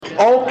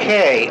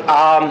Okay,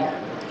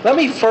 let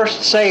me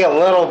first say a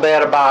little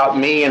bit about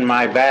me and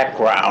my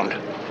background.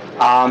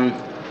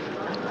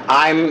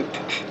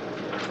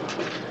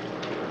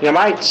 You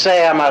might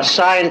say I'm a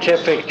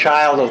scientific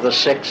child of the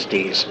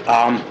 60s.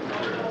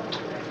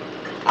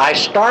 I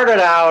started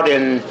out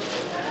in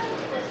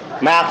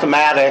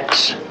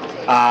mathematics.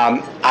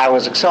 I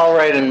was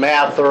accelerated in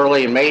math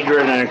early and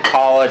majored in it in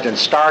college and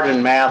started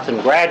in math in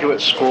graduate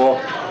school.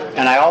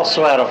 And I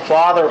also had a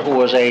father who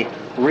was a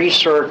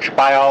research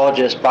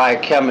biologist,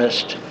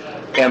 biochemist,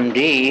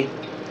 MD,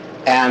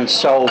 and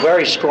so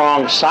very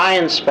strong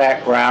science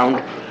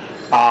background.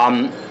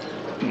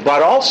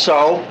 But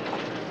also,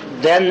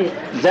 then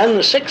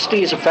the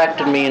 60s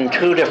affected me in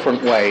two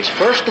different ways.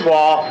 First of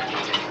all,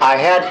 I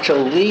had to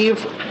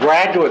leave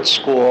graduate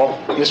school.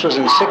 This was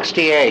in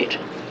 '68,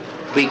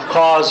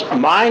 because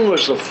mine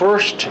was the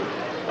first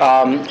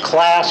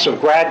class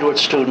of graduate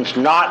students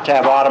not to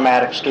have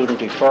automatic student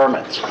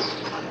deferments.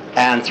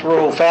 And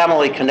through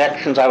family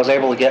connections, I was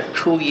able to get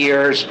 2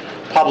 years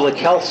public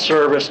health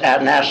service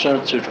at National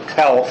Institute of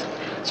Health.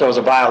 So it was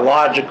a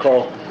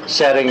biological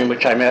setting in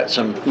which I met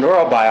some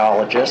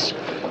neurobiologists.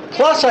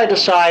 Plus, I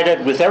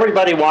decided, with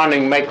everybody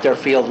wanting to make their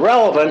field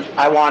relevant,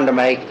 I wanted to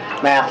make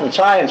math and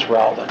science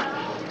relevant.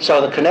 So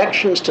the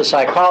connections to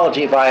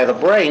psychology via the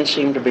brain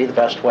seemed to be the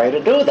best way to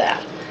do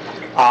that.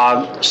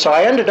 So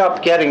I ended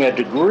up getting a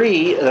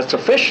degree that's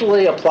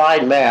officially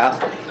applied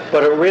math,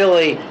 but it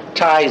really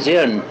ties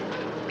in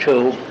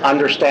to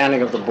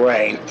understanding of the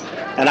brain.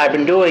 And I've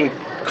been doing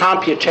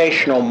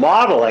computational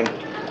modeling,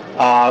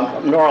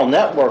 neural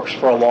networks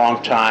for a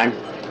long time.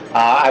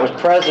 I was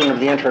president of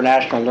the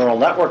International Neural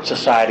Network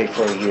Society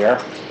for a year.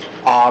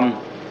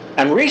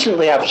 And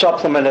recently I've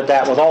supplemented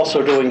that with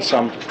also doing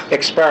some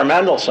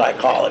experimental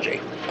psychology,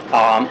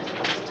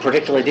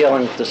 particularly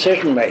dealing with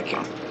decision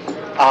making.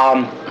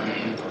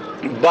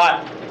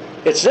 But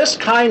it's this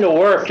kind of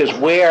work is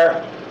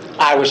where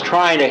I was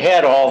trying to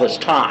head all this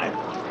time,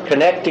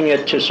 connecting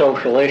it to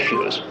social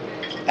issues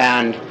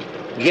and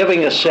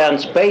giving a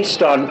sense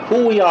based on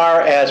who we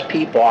are as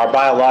people, our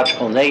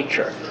biological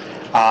nature,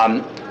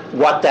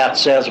 what that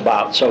says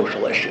about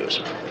social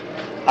issues.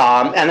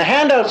 And the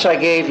handouts I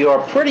gave you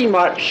are pretty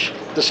much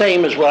the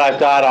same as what I've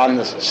got on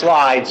the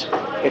slides,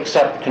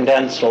 except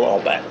condensed a little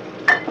bit.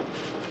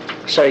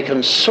 So you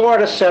can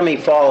sort of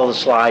semi-follow the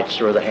slides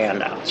through the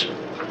handouts.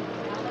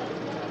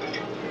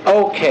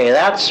 Okay,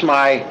 that's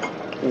my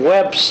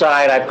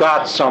website. I've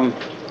got some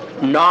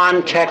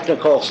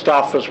non-technical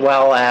stuff as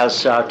well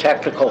as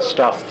technical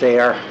stuff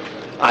there.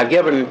 I've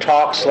given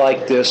talks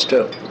like this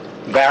to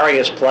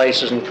various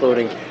places,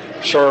 including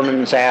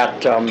sermons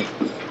at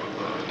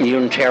the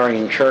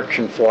Unitarian Church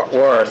in Fort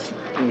Worth.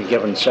 I've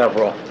given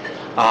several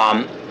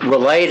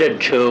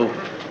related to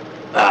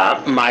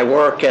my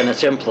work and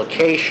its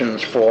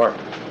implications for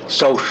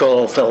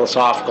social,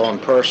 philosophical,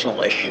 and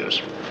personal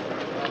issues.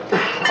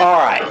 All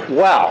right,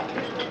 well,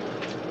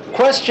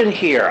 question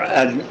here.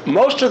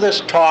 Most of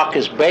this talk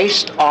is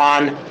based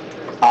on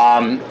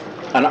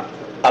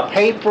a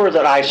paper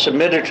that I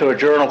submitted to a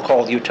journal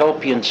called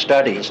Utopian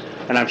Studies,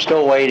 and I'm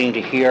still waiting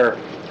to hear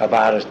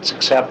about its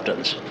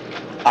acceptance.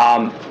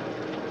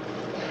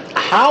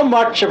 How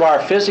much of our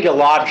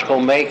physiological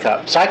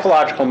makeup,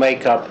 psychological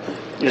makeup,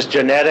 is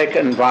genetic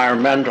and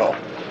environmental?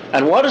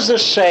 And what does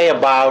this say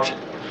about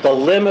the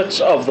limits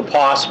of the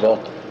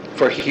possible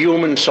for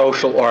human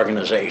social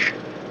organization?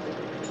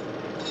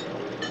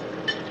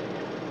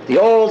 The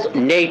old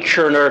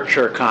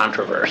nature-nurture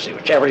controversy,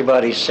 which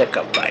everybody's sick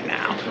of by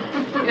now.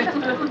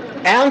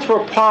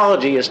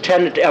 Anthropology has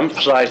tended to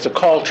emphasize the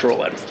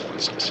cultural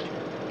influences.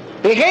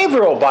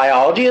 Behavioral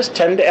biology has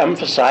tended to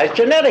emphasize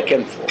genetic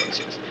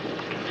influences.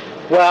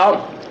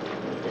 Well,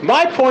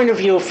 my point of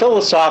view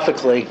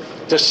philosophically,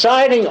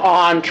 deciding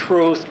on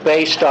truth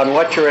based on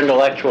what your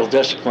intellectual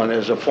discipline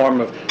is a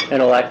form of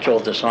intellectual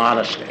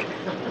dishonesty.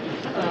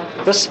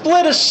 The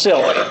split is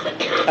silly,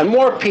 and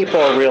more people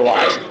are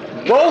realizing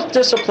both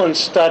disciplines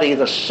study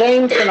the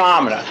same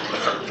phenomena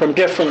from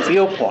different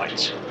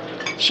viewpoints.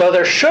 So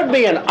there should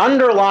be an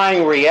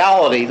underlying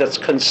reality that's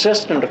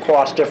consistent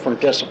across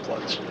different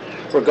disciplines,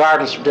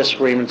 regardless of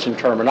disagreements in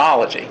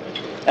terminology.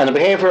 And the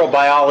behavioral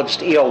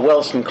biologist E.O.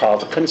 Wilson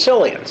called it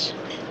consilience.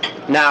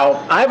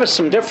 Now, I have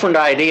some different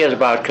ideas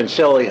about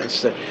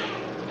consilience.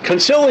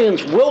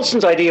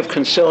 Wilson's idea of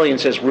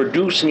consilience is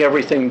reducing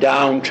everything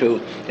down to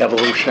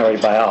evolutionary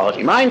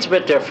biology. Mine's a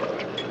bit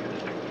different.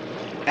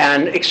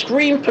 And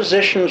extreme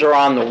positions are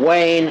on the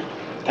wane,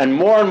 and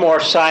more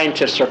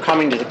scientists are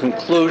coming to the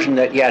conclusion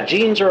that, yeah,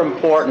 genes are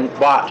important,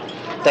 but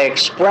they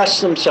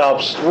express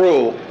themselves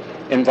through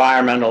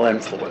environmental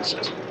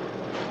influences.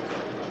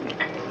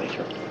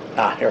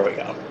 Here we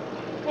go.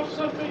 What's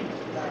that mean?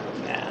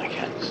 Nah, I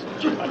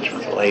can't. Too much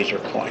with the laser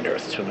pointer.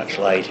 It's too much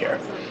light here.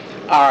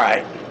 All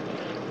right.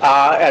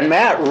 And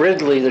Matt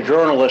Ridley, the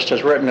journalist,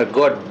 has written a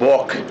good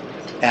book,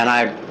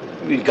 and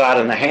we got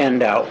in the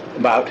handout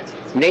about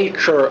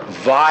nature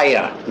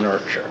via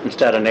nurture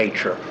instead of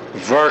nature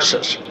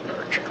versus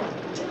nurture.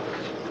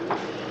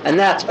 And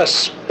that's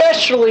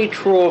especially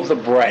true of the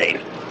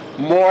brain.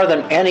 more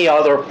than any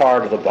other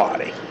part of the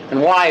body.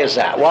 And why is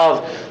that?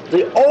 Well,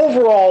 the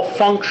overall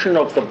function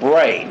of the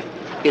brain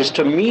is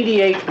to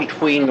mediate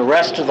between the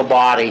rest of the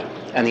body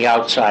and the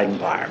outside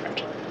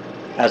environment,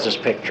 as this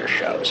picture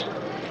shows.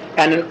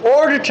 And in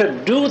order to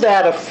do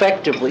that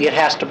effectively, it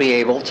has to be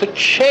able to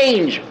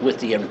change with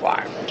the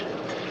environment.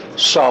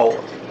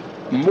 So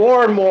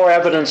more and more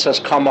evidence has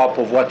come up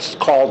of what's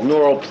called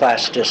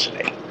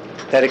neuroplasticity,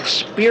 that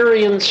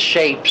experience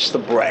shapes the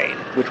brain,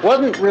 which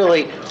wasn't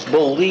really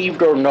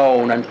believed or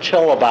known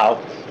until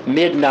about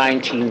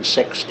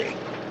mid-1960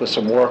 with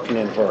some work in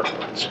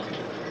invertebrates.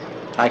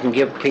 I can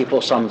give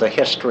people some of the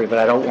history, but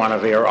I don't want to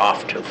veer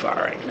off too far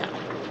right now.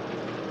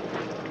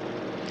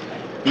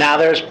 Now,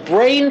 there's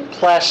brain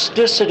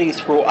plasticity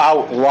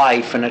throughout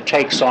life, and it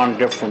takes on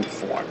different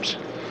forms.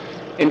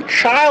 In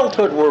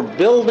childhood, we're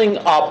building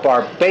up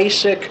our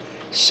basic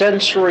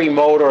sensory,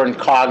 motor, and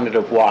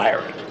cognitive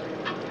wiring.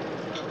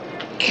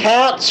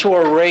 Cats who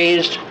are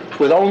raised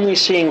with only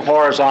seeing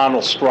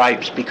horizontal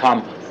stripes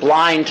become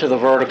blind to the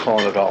vertical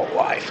in adult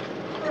life.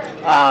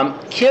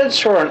 Kids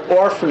who are in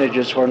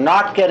orphanages who are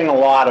not getting a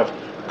lot of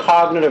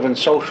cognitive and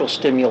social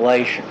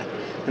stimulation,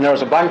 and there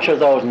was a bunch of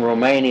those in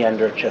Romania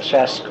under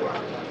Ceausescu,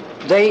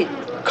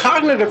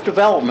 cognitive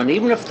development,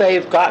 even if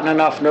they've gotten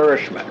enough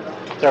nourishment,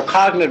 their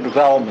cognitive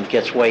development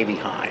gets way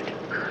behind.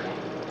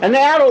 And the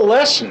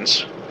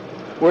adolescents,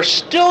 we're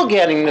still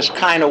getting this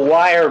kind of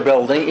wire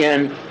building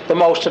in the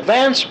most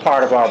advanced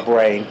part of our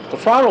brain, the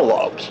frontal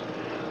lobes,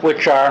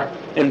 which are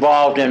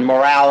involved in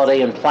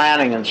morality and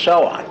planning and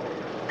so on.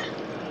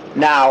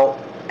 Now,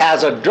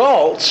 as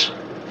adults,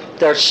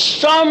 there's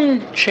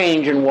some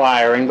change in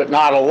wiring, but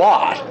not a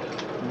lot.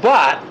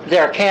 But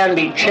there can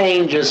be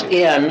changes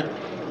in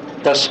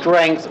the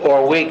strength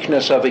or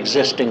weakness of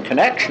existing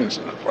connections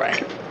in the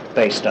brain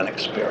based on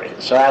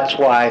experience. So that's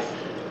why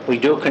we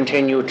do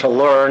continue to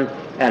learn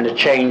and to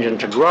change and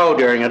to grow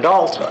during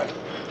adulthood.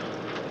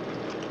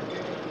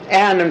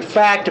 And in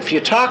fact, if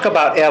you talk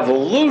about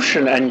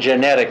evolution and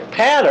genetic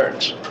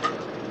patterns,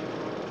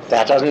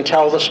 that doesn't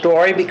tell the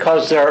story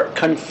because they're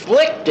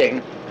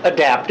conflicting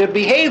adaptive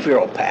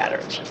behavioral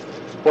patterns.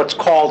 What's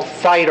called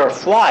fight or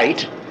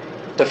flight,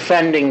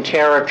 defending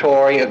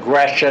territory,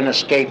 aggression,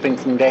 escaping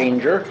from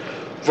danger,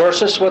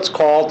 versus what's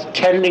called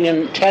tend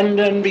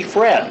and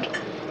befriend,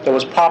 that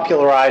was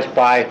popularized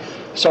by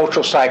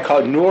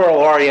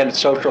neural-oriented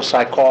social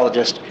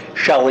psychologist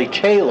Shelley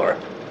Taylor,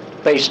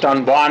 based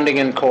on bonding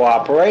and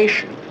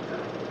cooperation.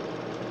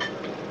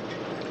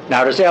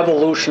 Now, does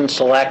evolution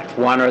select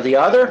one or the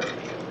other?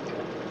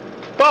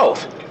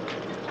 Both.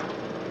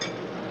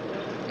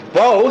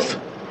 Both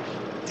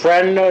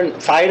friend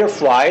and fight or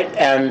flight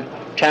and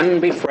tend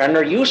and befriend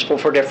are useful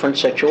for different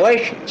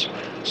situations.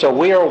 So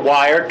we are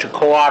wired to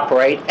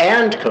cooperate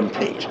and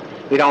compete.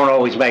 We don't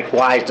always make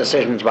wise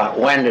decisions about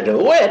when to do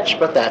which,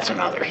 but that's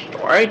another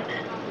story.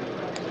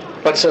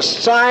 But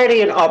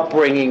society and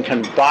upbringing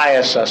can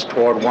bias us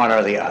toward one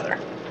or the other.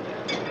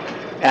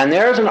 And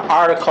there's an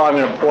article I'm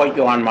going to point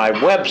you on my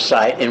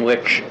website in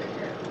which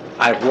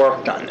I've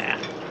worked on that.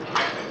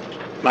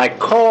 My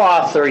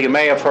co-author, you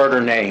may have heard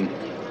her name,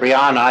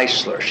 Brianne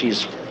Eisler.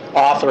 She's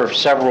author of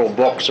several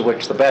books, of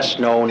which the best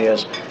known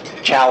is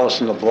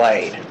Chalice and the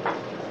Blade.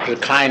 It's a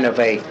kind of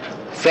a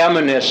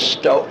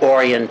feminist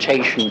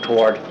orientation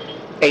toward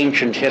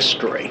ancient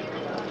history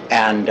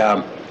and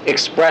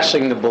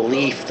expressing the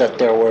belief that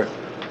there were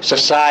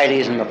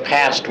societies in the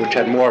past which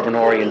had more of an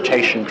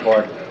orientation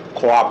toward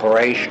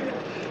cooperation.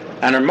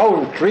 And her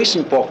most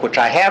recent book, which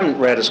I haven't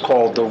read, is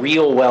called The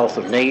Real Wealth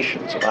of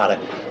Nations, about a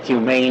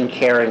humane,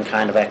 caring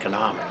kind of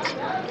economics.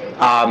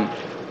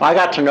 I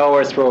got to know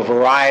her through a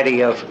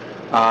variety of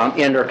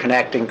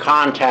interconnecting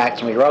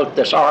contacts, and we wrote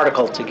this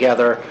article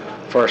together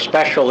for a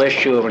special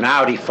issue of a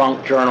now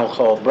defunct journal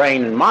called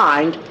Brain and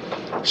Mind.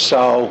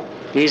 So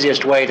the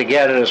easiest way to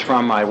get it is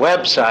from my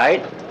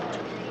website.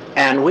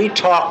 And we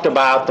talked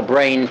about the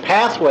brain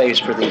pathways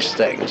for these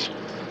things.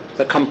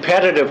 The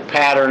competitive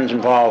patterns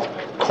involve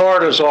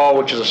cortisol,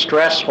 which is a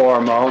stress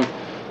hormone,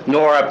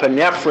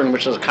 norepinephrine,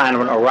 which is kind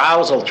of an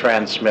arousal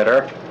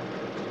transmitter.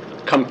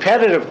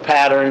 Competitive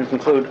patterns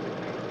include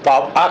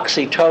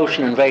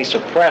oxytocin and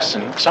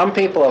vasopressin. Some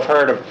people have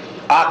heard of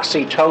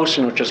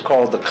oxytocin, which is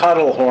called the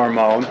cuddle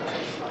hormone,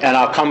 and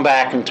I'll come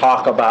back and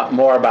talk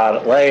more about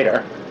it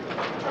later.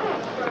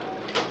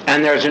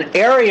 And there's an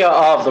area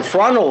of the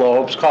frontal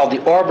lobes called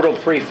the orbital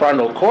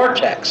prefrontal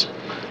cortex,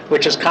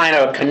 which is kind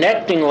of a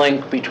connecting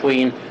link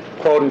between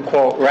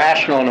quote-unquote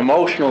rational and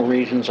emotional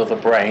regions of the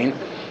brain,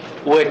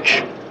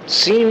 which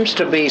seems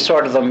to be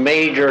sort of the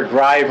major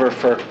driver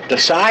for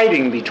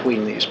deciding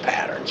between these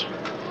patterns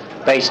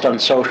based on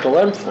social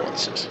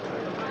influences.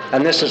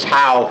 And this is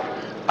how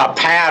a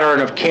pattern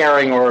of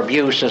caring or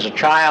abuse as a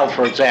child,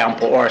 for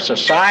example, or a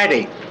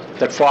society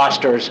that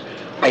fosters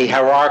a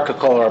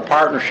hierarchical or a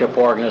partnership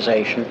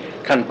organization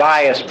can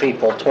bias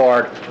people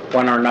toward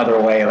one or another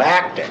way of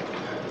acting.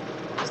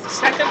 Is the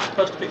second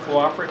supposed to be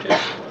cooperative?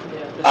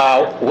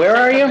 Where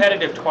are you?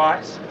 Competitive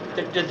twice.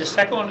 Did the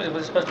second one,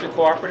 was supposed to be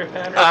cooperative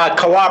pattern?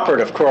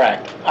 Cooperative,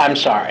 correct. I'm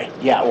sorry.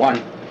 Yeah,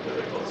 one.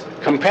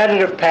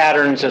 Competitive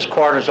patterns is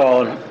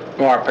cortisol and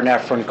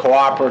norepinephrine,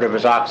 cooperative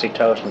is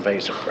oxytocin,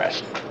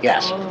 vasopressin.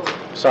 Yes,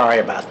 sorry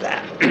about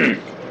that.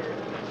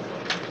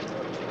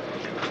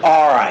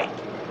 All right.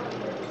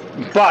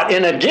 But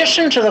in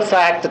addition to the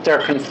fact that there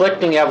are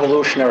conflicting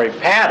evolutionary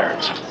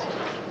patterns,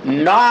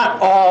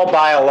 not all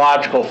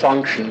biological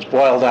functions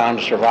boil down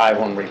to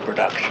survival and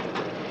reproduction.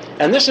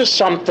 And this is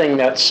something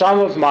that some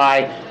of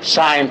my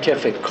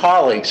scientific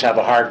colleagues have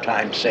a hard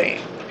time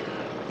saying.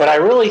 But I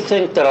really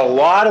think that a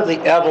lot of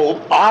the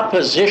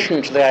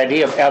opposition to the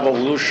idea of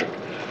evolution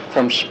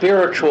from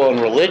spiritual and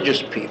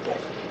religious people,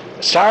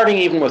 starting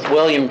even with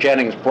William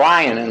Jennings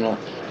Bryan in the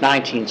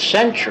 19th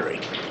century,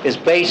 is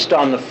based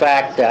on the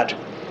fact that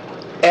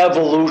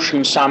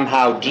evolution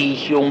somehow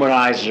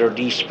dehumanizes or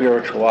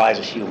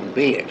despiritualizes human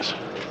beings.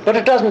 But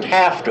it doesn't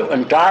have to,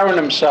 and Darwin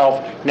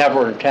himself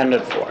never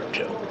intended for it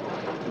to.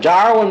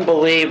 Darwin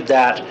believed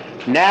that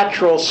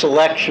natural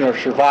selection or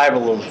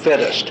survival of the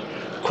fittest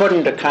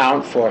couldn't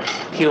account for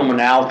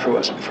human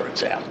altruism, for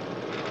example.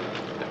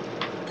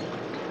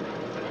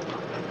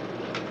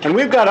 And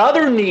we've got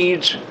other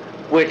needs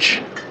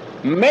which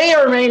may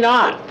or may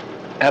not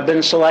have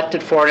been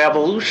selected for in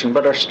evolution,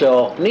 but are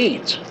still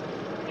needs.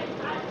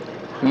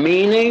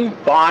 Meaning,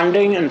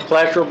 bonding, and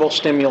pleasurable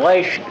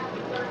stimulation.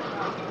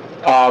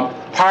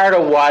 Part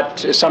of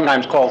what is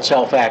sometimes called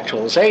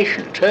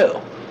self-actualization, too.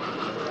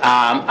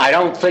 I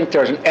don't think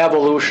there's an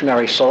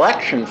evolutionary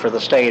selection for the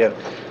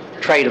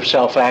trait of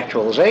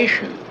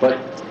self-actualization, but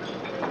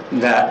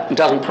that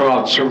doesn't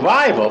promote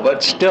survival,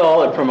 but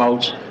still it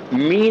promotes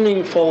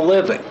meaningful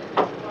living.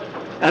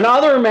 And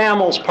other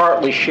mammals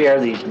partly share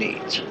these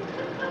needs.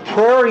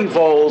 Prairie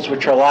voles,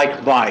 which are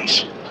like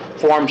mice,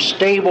 form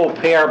stable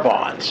pair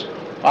bonds.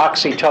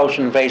 Oxytocin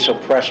and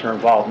vasopressin are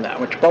involved in that,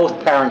 which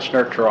both parents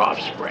nurture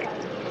offspring.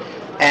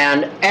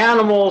 And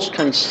animals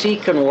can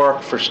seek and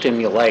work for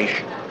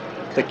stimulation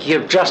that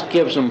just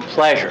gives them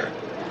pleasure,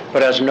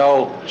 but has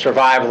no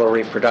survival or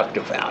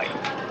reproductive value.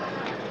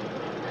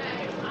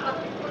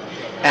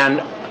 And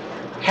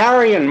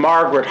Harry and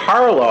Margaret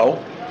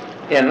Harlow,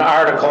 in an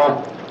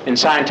article in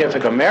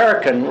Scientific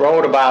American,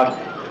 wrote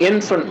about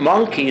infant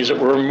monkeys that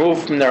were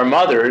removed from their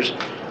mothers,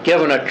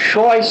 given a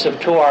choice of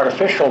two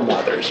artificial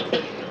mothers,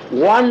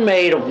 one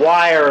made of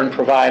wire and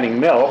providing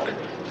milk,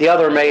 the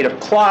other made of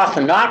cloth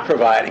and not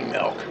providing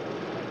milk.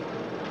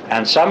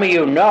 And some of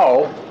you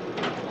know,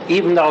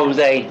 even though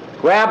they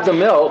grabbed the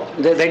milk,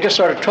 they just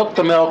sort of took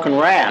the milk and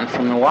ran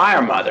from the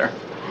wire mother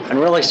and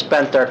really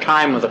spent their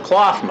time with the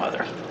cloth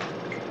mother.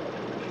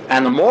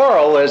 And the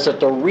moral is that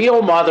the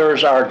real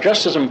mothers are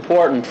just as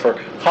important for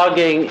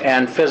hugging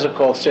and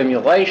physical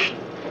stimulation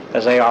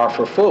as they are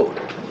for food.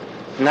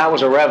 And that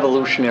was a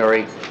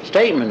revolutionary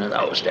statement in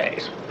those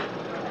days.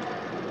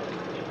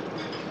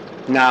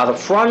 Now, the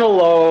frontal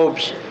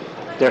lobes,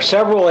 there are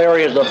several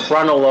areas of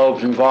frontal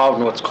lobes involved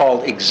in what's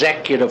called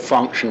executive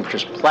function, which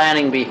is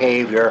planning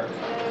behavior.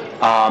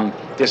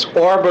 This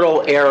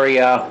orbital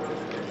area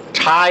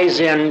ties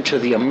into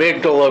the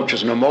amygdala, which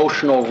is an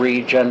emotional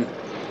region.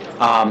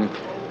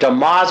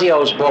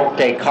 Damasio's book,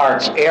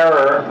 Descartes'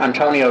 Error,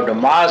 Antonio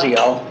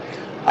Damasio,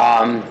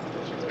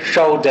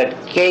 showed that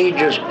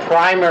Gage's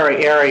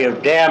primary area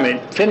of damage,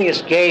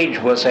 Phineas Gage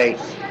was a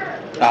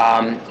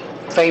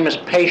famous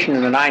patient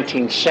in the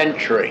 19th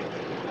century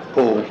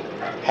who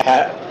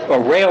had a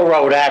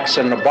railroad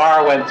accident, a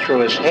bar went through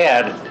his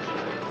head,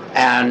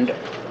 and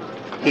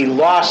he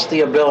lost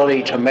the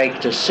ability to make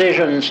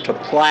decisions, to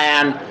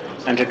plan,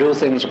 and to do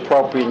things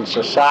appropriate in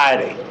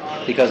society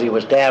because he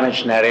was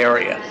damaged in that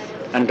area.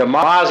 And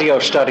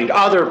Damasio studied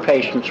other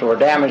patients who were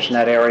damaged in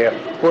that area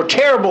who were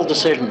terrible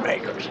decision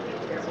makers.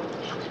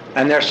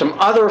 And there's some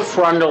other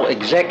frontal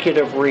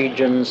executive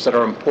regions that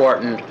are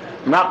important.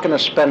 I'm not going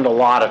to spend a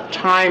lot of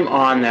time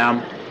on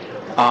them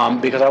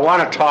because I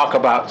want to talk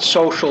about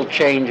social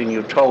change and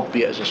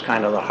utopias as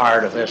kind of the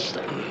heart of this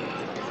thing.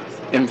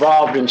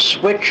 Involved in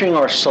switching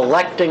or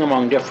selecting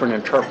among different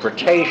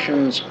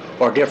interpretations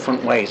or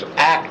different ways of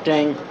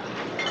acting.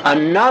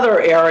 Another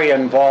area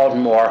involved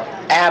in more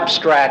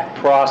abstract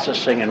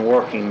processing and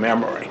working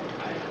memory.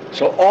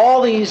 So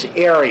all these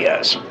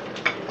areas,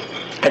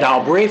 and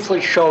I'll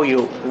briefly show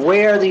you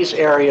where these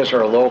areas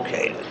are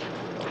located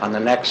on the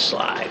next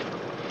slide.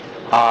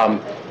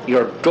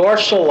 Your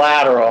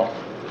dorsolateral,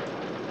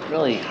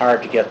 really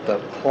hard to get the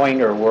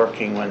pointer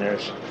working when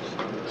there's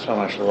so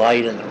much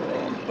light in the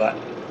room, but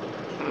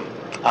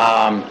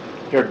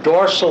your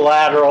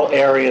dorsolateral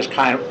area is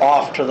kind of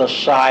off to the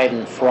side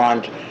and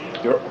front.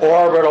 Your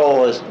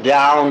orbital is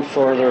down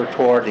further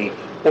toward the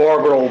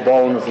orbital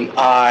bone of the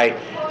eye.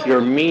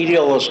 Your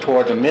medial is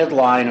toward the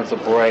midline of the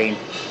brain.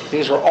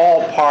 These are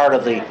all part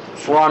of the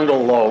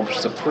frontal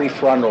lobes, the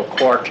prefrontal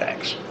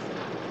cortex.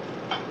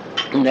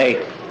 And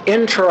they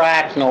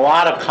interact in a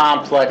lot of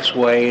complex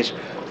ways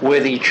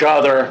with each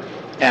other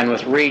and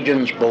with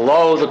regions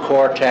below the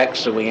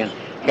cortex that we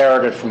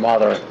inherited from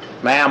other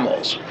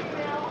mammals.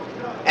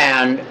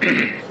 And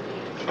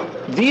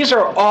these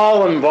are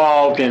all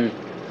involved in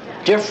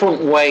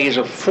different ways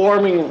of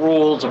forming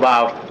rules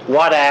about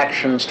what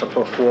actions to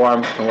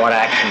perform and what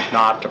actions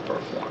not to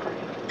perform.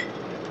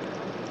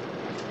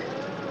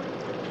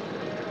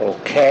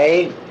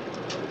 Okay,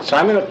 so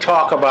I'm going to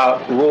talk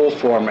about rule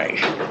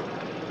formation.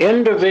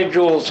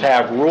 Individuals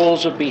have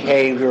rules of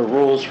behavior,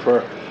 rules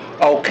for,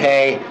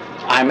 okay,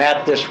 I'm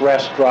at this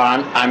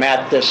restaurant, I'm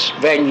at this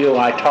venue,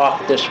 I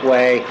talk this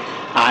way,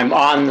 I'm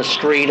on the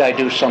street, I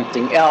do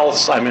something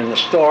else, I'm in the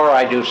store,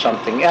 I do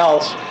something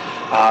else,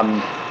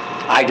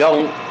 I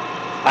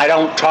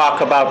don't talk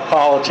about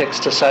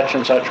politics to such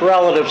and such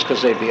relatives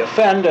because they'd be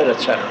offended,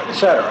 etc.,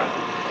 etc.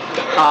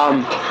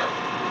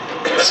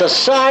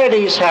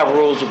 Societies have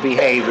rules of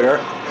behavior,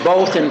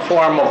 both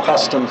informal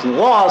customs and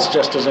laws,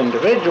 just as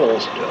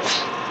individuals do.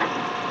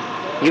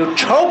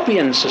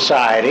 Utopian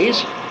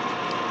societies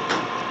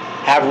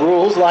have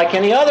rules like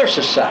any other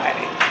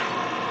society.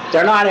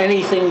 They're not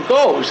anything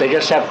goes, they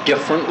just have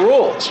different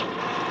rules.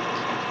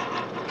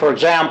 For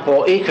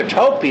example,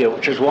 Ecotopia,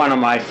 which is one of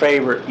my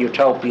favorite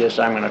utopias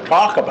I'm going to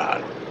talk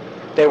about,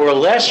 they were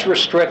less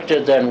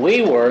restricted than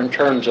we were in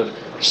terms of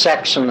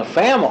sex and the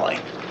family.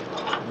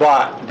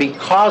 But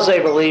because they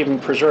believed in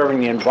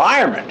preserving the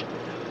environment,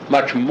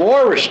 much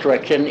more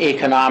restricted in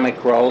economic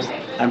growth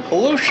and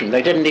pollution.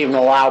 They didn't even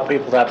allow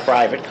people to have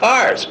private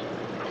cars.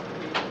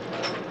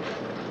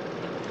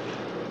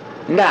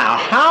 Now,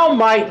 how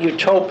might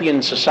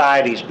utopian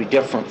societies be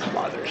different from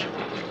others?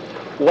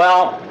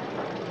 Well,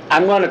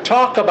 I'm going to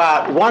talk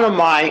about one of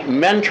my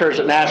mentors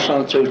at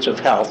National Institutes of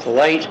Health, the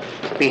late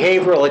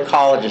behavioral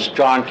ecologist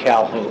John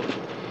Calhoun,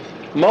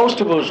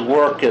 most of whose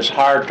work is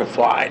hard to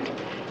find.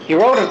 He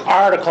wrote an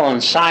article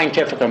in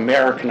Scientific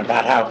American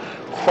about how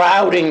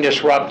crowding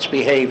disrupts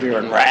behavior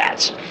in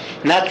rats.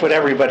 And that's what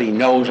everybody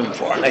knows him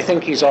for. And they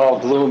think he's all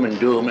gloom and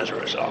doom as a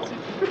result.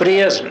 But he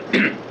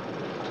isn't.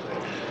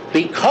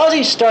 Because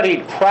he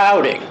studied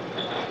crowding,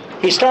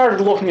 he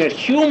started looking at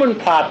human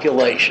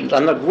populations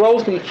and the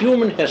growth in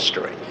human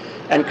history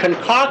and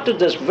concocted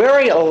this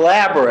very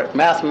elaborate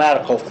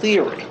mathematical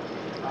theory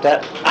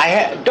that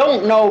I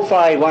don't know if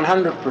I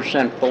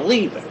 100%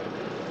 believe in,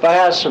 but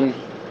has some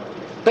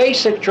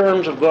basic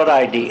germs of good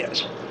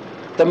ideas.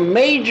 The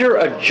major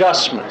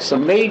adjustments, the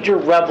major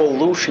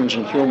revolutions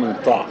in human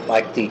thought,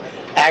 like the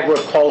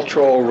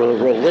agricultural,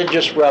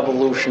 religious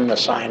revolution, the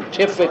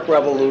scientific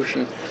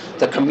revolution,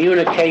 the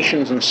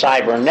communications and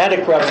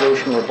cybernetic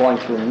revolution we're going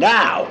through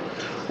now,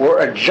 were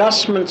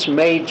adjustments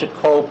made to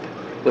cope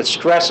with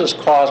stresses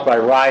caused by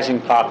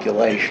rising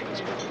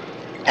populations.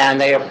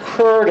 And they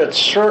occurred at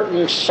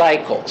certain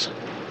cycles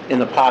in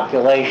the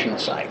population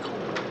cycle.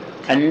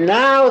 And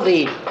now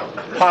the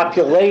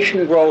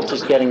population growth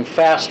is getting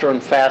faster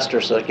and faster,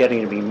 so there's getting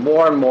to be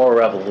more and more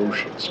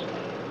revolutions.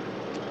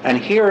 And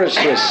here is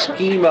his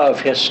schema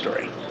of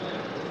history.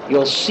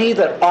 You'll see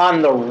that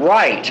on the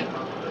right,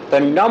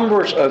 the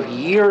numbers of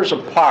years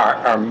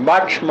apart are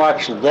much,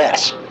 much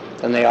less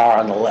than they are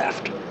on the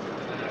left.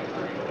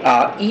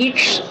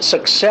 Each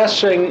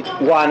succeeding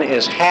one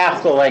is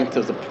half the length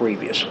of the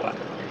previous one.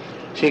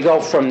 So you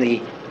go from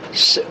the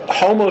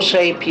Homo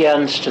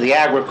sapiens to the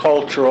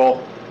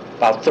agricultural,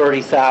 about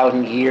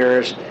 30,000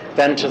 years,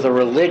 then to the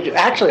religious,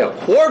 actually a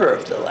quarter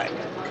of the length.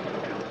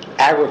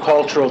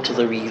 Agricultural to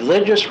the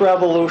religious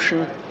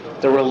revolution,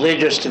 the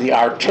religious to the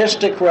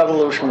artistic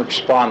revolution, which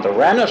spawned the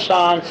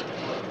Renaissance,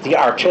 the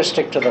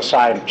artistic to the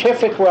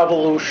scientific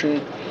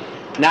revolution,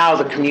 now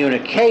the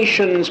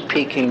communications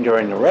peaking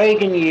during the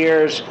Reagan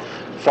years,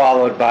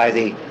 followed by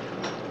the,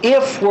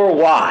 if we're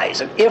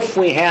wise and if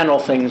we handle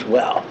things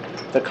well,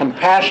 the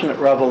compassionate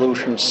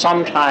revolution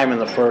sometime in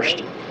the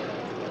first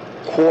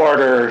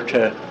quarter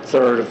to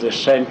third of this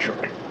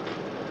century.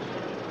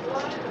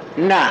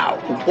 Now,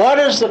 what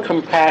is the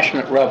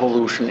compassionate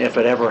revolution, if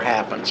it ever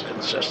happens,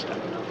 consist of?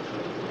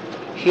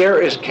 Here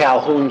is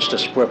Calhoun's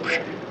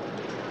description.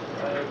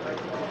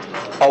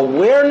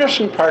 Awareness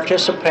and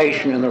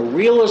participation in the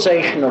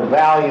realization of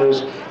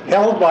values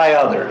held by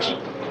others.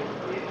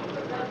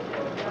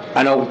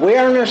 An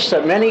awareness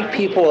that many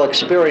people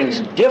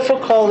experience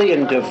difficulty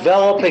in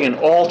developing and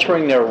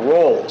altering their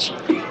roles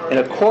in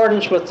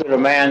accordance with the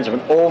demands of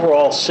an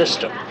overall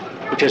system,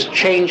 which is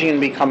changing and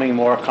becoming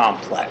more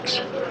complex,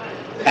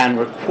 and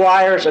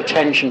requires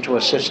attention to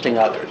assisting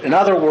others. In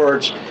other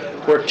words,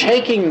 we're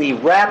taking the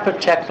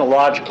rapid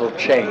technological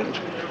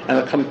change, and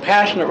the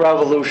compassionate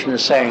revolution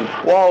is saying,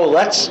 whoa,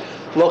 let's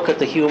look at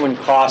the human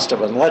cost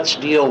of it, and let's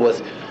deal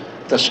with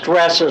the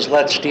stresses,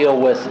 let's deal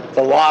with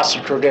the loss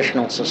of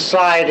traditional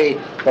society,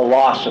 the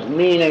loss of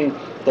meaning,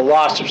 the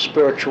loss of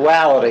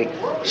spirituality.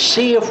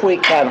 See if we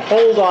can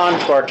hold on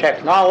to our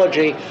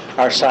technology,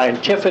 our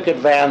scientific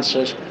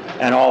advances,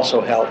 and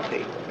also help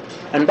people.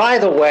 And by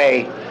the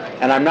way,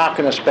 and I'm not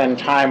going to spend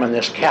time on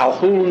this,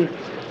 Calhoun,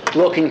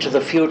 looking to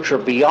the future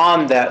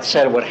beyond that,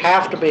 said it would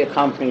have to be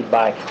accompanied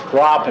by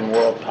drop in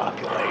world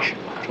population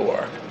to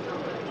work.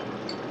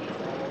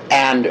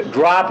 And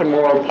drop in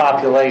world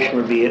population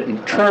would be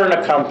in turn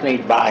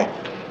accompanied by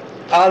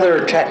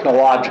other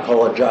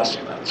technological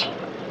adjustments.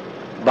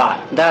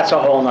 But that's a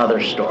whole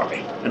other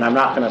story, and I'm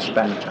not going to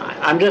spend time.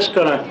 I'm just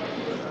going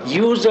to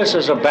use this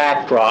as a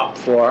backdrop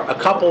for a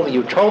couple of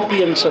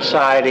utopian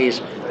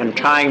societies and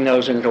tying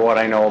those into what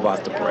I know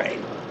about the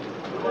brain.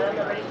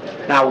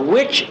 Now,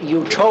 which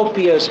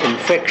utopias in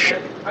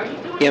fiction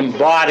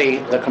embody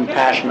the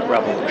compassionate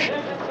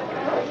revolution.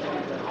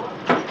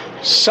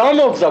 Some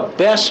of the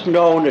best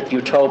known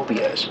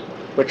utopias,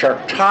 which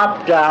are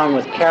top-down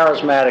with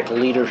charismatic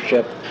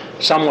leadership,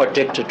 somewhat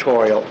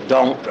dictatorial,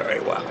 don't very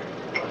well.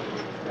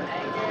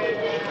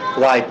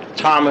 Like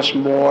Thomas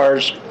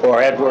More's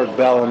or Edward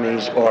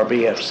Bellamy's or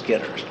B.F.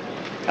 Skinner's.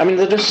 I mean,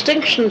 the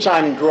distinctions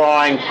I'm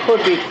drawing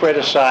could be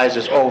criticized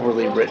as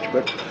overly rich,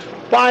 but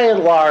by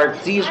and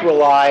large, these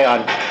rely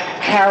on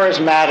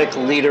charismatic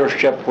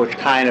leadership which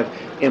kind of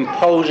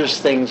imposes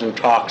things and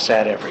talks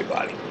at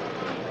everybody.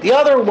 The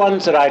other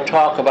ones that I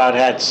talk about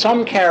had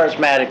some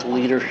charismatic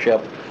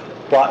leadership,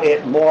 but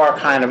it more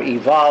kind of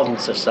evolved in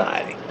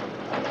society.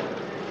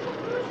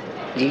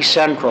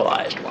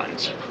 Decentralized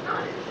ones.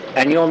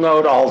 And you'll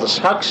note Aldous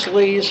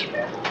Huxley's,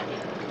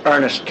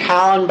 Ernest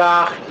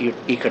Callenbach,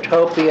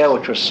 Ecotopia,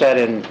 which was set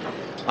in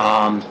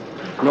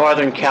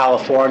Northern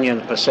California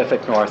and the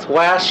Pacific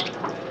Northwest,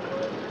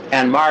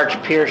 and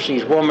Marge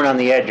Piercy's Woman on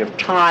the Edge of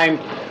Time,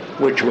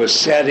 which was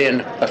set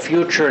in a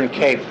future in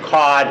Cape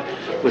Cod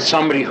with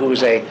somebody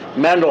who's a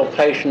mental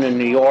patient in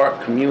New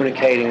York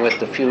communicating with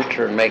the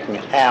future and making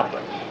it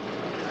happen.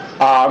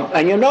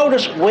 And you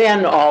notice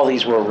when all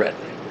these were written.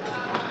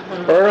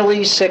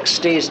 Early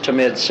 60s to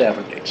mid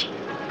 70s.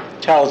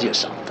 Tells you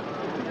something.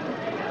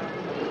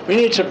 We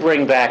need to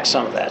bring back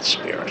some of that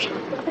spirit.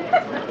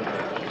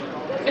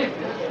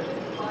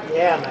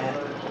 Yeah, man.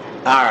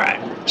 All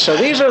right. So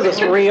these are the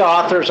three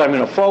authors I'm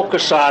going to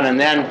focus on and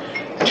then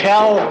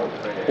tell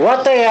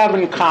what they have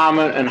in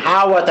common and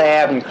how what they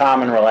have in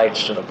common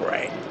relates to the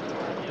brain.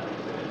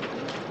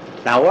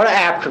 Now, what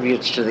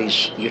attributes do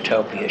these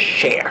utopias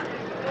share?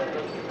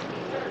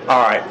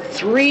 All right,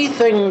 three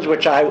things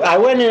which I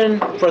went in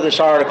for this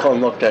article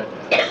and looked at.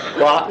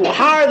 Well,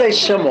 how are they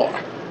similar?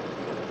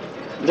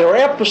 There were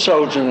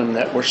episodes in them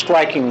that were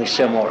strikingly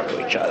similar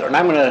to each other, and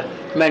I'm going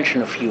to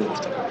mention a few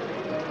of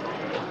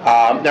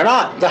them. They're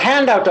not. The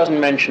handout doesn't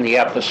mention the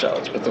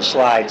episodes, but the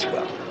slides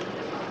will.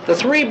 The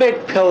three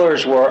big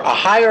pillars were a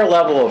higher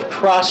level of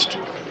trust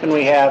than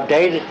we have,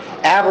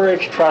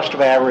 average trust of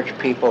average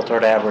people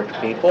toward average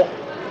people,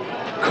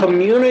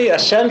 community, a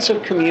sense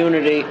of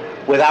community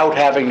without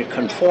having to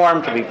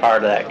conform to be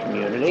part of that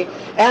community,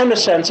 and a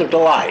sense of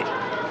delight,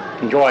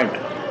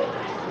 enjoyment.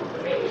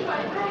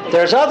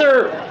 There's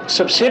other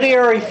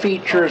subsidiary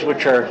features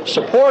which are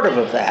supportive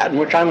of that, and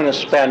which I'm going to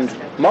spend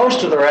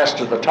most of the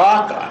rest of the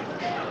talk on.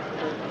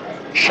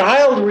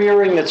 Child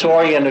rearing that's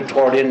oriented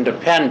toward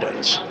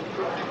independence,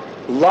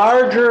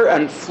 larger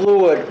and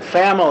fluid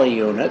family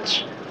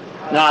units,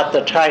 not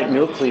the tight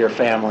nuclear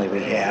family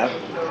we have,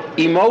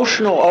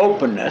 emotional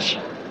openness,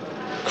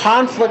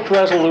 conflict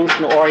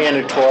resolution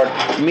oriented toward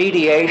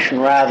mediation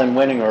rather than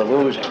winning or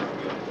losing,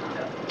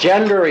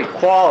 gender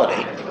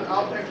equality,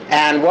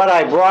 and what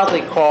I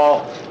broadly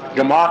call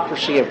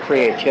democracy of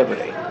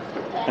creativity.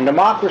 And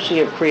democracy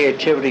of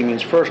creativity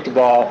means, first of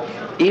all,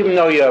 even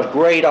though you have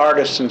great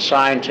artists and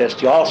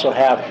scientists, you also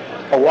have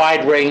a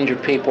wide range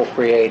of people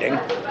creating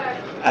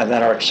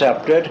that are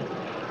accepted.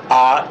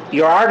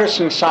 Your artists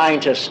and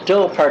scientists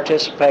still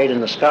participate in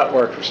the scut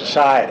work of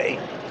society,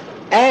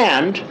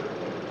 and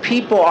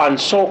people on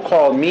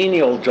so-called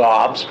menial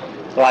jobs,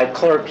 like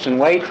clerks and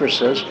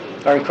waitresses,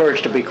 are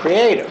encouraged to be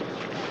creative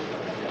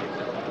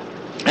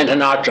and to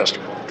not just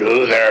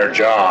do their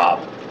job.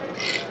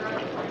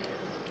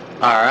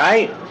 All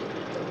right?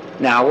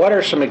 Now, what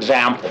are some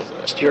examples of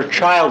this? Your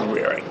child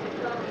rearing.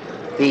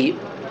 The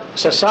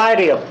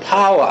Society of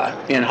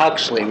Paua in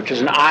Huxley, which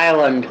is an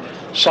island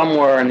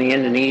somewhere in the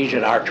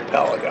Indonesian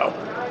archipelago,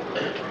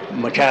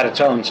 which had its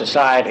own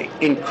society,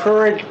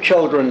 encouraged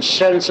children's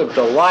sense of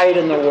delight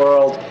in the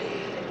world.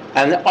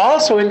 And the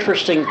also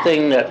interesting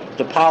thing that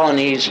the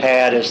Polynese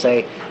had is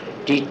they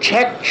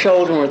detect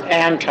children with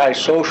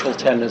antisocial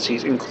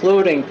tendencies,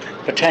 including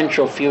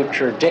potential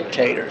future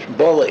dictators,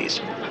 bullies,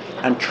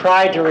 and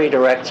tried to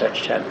redirect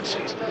such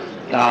tendencies.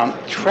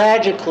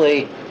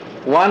 Tragically,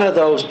 one of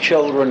those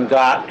children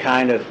got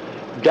kind of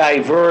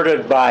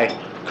diverted by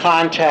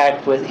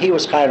contact with, he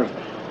was kind of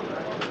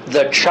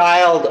the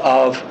child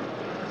of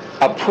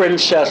a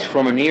princess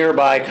from a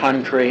nearby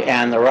country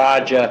and the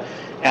Raja,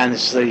 and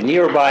the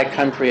nearby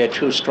country had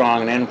too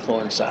strong an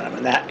influence on him,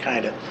 and that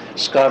kind of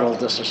scuttled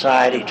the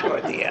society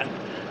toward the end.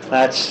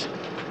 That's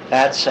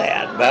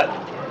sad.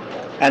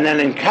 And then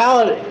in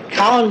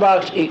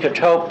Callenbach's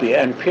Ecotopia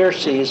and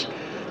Piercy's,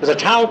 there's a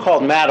town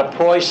called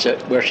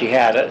Mattapoisett where she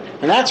had it,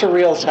 and that's a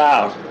real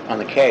town on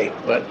the Cape,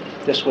 but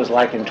this was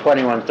like in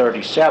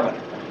 2137.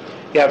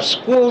 You have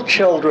school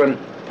children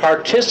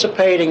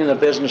participating in the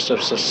business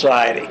of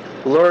society,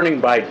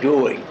 learning by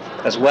doing,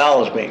 as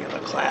well as being in the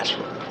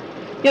classroom.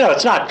 You know,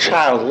 it's not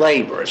child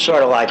labor. It's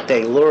sort of like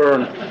they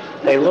learn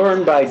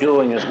by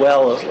doing as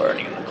well as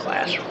learning in the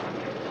classroom.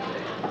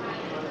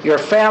 Your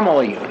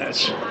family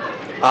units.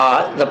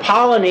 The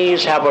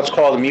Polynese have what's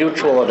called a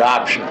mutual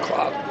adoption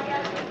club.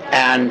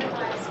 And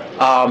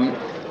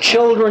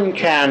children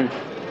can,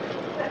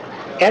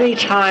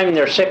 anytime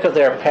they're sick of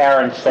their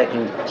parents, they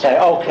can say,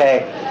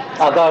 okay,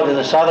 I'll go to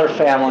this other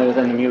family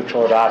within the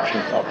mutual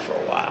adoption club for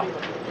a while.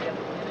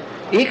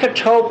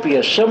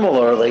 Ecotopia,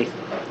 similarly,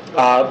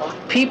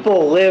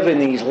 people live in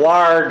these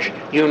large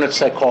units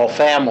they call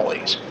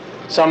families.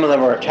 Some of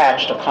them are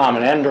attached to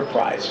common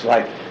enterprise.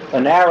 Like the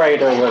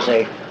narrator was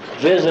a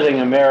visiting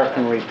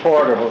American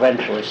reporter who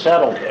eventually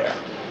settled there,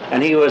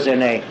 and he was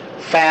in a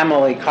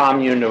family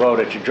commune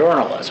devoted to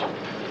journalism.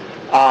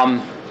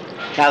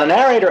 Now the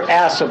narrator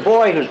asks a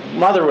boy whose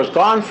mother was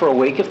gone for a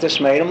week if this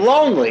made him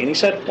lonely, and he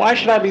said, "Why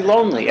should I be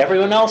lonely?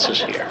 Everyone else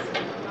is here."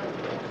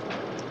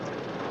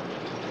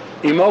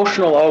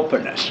 Emotional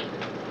openness.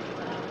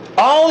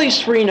 All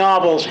these three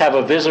novels have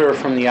a visitor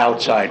from the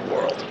outside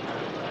world.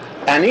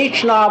 And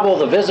each novel,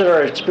 the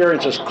visitor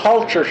experiences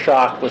culture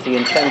shock with the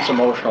intense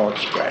emotional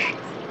expression.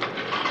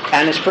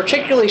 And it's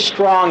particularly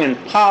strong in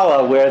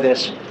Paula, where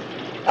this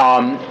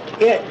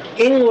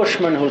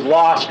Englishman who's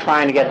lost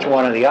trying to get to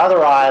one of the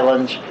other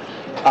islands,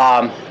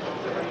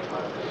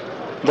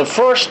 the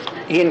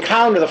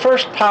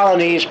first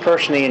Polynesian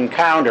person he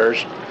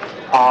encounters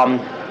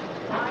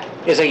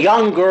is a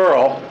young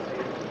girl,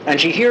 and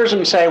she hears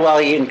him say, well,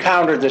 he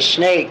encountered the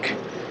snake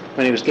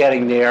when he was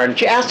getting there, and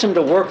she asks him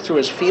to work through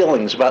his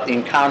feelings about the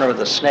encounter with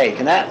the snake,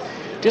 and that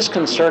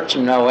disconcerts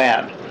him no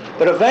end.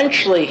 But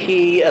eventually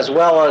he, as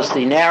well as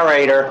the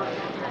narrator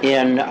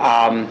in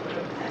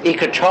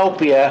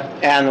Ecotopia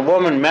and the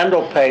woman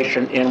mental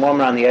patient in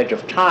Woman on the Edge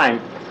of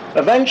Time,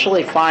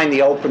 eventually find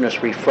the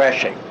openness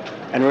refreshing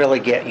and really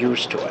get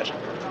used to it.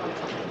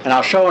 And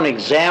I'll show an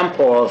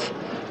example of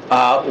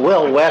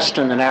Will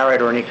Weston, the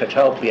narrator in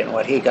Ecotopia, and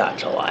what he got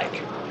to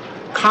like.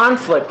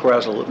 Conflict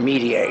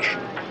mediation.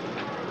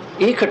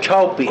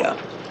 Ecotopia,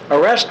 a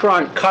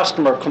restaurant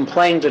customer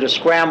complains that his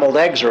scrambled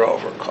eggs are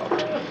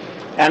overcooked.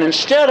 And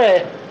instead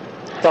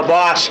of the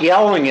boss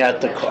yelling at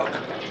the cook,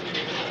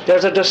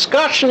 there's a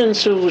discussion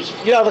ensues.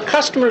 The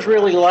customers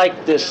really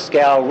like this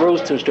gal,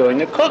 Ruth, who's doing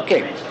the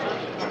cooking.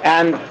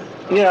 And,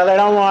 they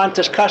don't want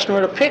this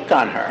customer to pick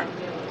on her.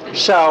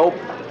 So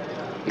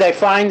they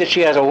find that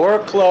she has a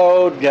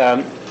workload,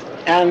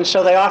 and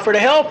so they offer to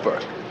help her.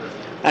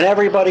 And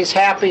everybody's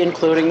happy,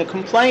 including the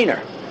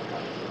complainer.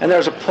 And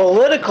there's a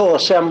political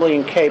assembly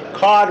in Cape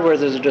Cod where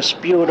there's a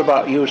dispute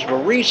about use of a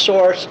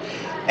resource,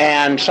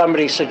 and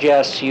somebody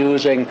suggests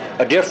using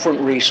a different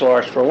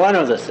resource for one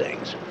of the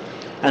things.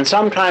 And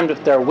sometimes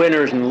if they're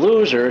winners and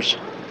losers,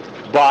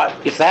 but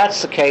if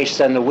that's the case,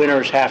 then the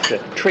winners have to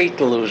treat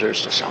the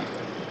losers to something,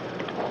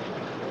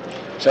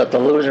 so that the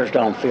losers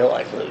don't feel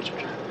like losers.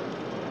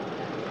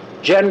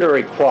 Gender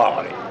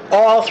equality.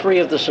 All three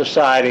of the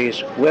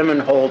societies, women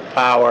hold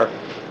power.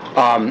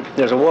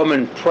 There's a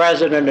woman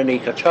president in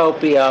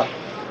Ecotopia.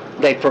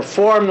 They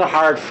perform the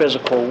hard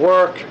physical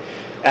work,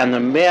 and the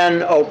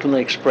men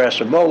openly express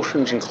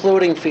emotions,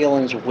 including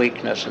feelings of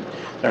weakness, and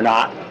they're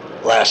not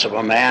less of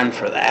a man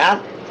for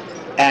that.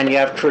 And you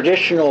have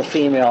traditional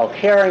female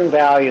caring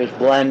values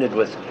blended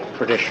with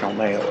traditional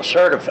male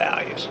assertive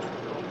values.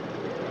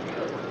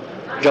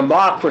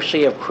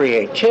 Democracy of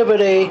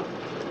creativity.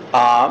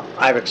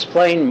 I've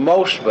explained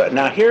most of it.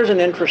 Now here's an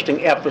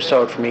interesting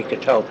episode from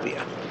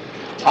Ecotopia.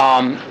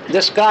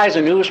 This guy's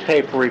a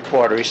newspaper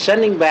reporter. He's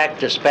sending back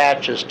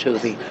dispatches to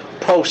the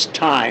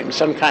Post-Times,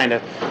 some kind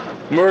of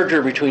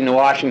merger between the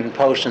Washington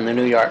Post and the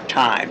New York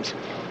Times,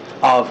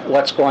 of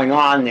what's going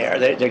on there.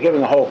 They're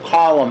giving a whole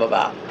column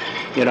about,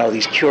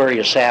 these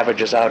curious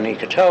savages out in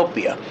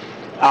Ecotopia.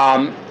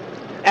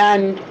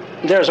 And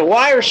there's a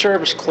wire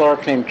service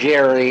clerk named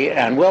Jerry,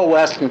 and Will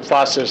Weston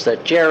fusses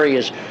that Jerry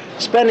is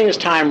spending his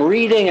time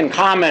reading and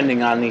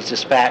commenting on these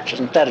dispatches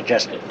instead of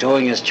just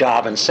doing his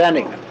job and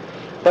sending them.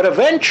 But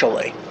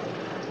eventually,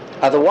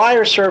 the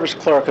wire service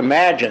clerk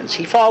imagines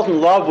he falls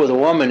in love with a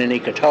woman in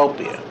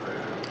Ecotopia.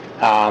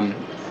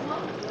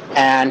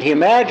 And he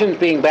imagines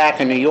being back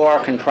in New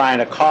York and trying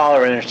to call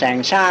her, and they're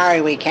saying,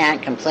 sorry, we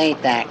can't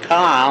complete that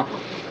call.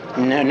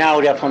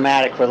 No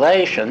diplomatic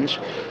relations.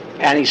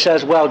 And he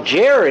says, well,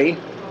 Jerry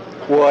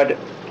would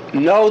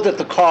know that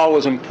the call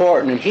was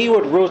important, and he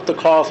would route the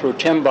call through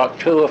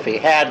Timbuktu if he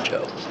had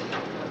to.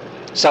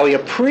 So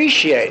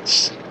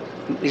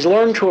he's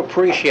learned to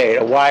appreciate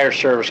a wire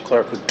service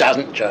clerk who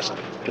doesn't just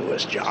do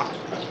his job.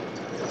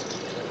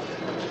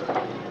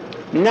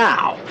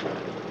 Now,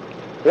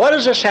 what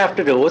does this have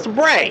to do with the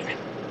brain?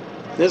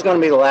 This is going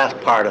to be the last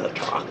part of the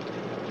talk.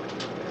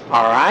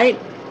 All right?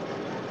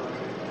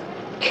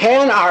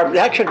 Can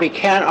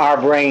our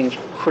brains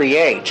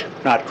create,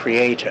 not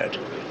created,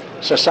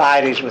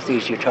 societies with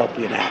these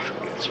utopian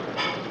attributes?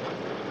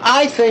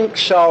 I think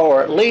so,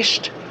 or at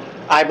least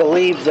I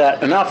believe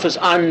that enough is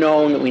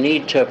unknown that we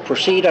need to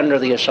proceed under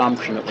the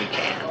assumption that we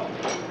can.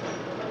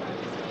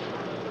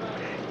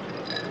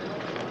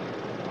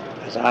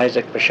 As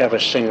Isaac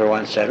Bashevis Singer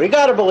once said, we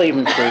got to believe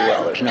in free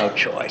will. There's no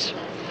choice.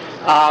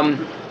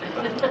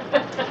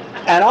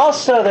 And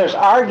also there's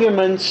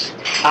arguments.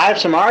 I have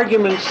some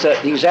arguments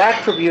that these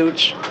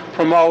attributes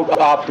promote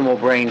optimal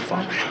brain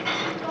function.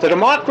 The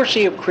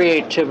democracy of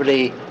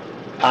creativity,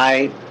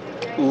 I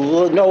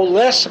know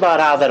less about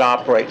how that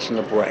operates in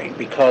the brain,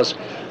 because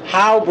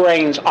how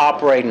brains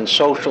operate in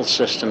social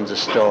systems is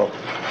still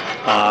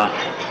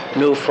a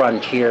new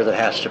frontier that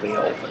has to be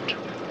opened.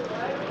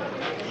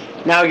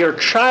 Now, your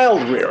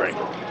child rearing,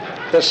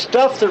 the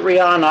stuff that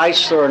Rian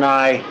Eisler and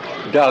I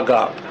dug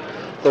up,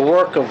 the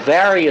work of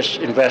various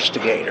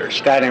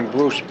investigators, a guy named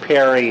Bruce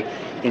Perry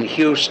in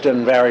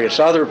Houston, various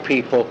other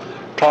people,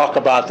 talk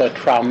about the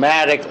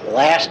traumatic,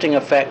 lasting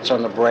effects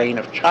on the brain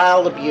of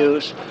child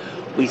abuse.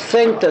 We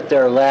think that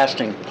there are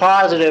lasting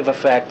positive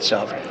effects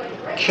of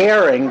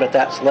caring, but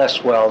that's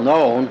less well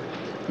known.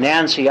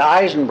 Nancy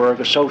Eisenberg,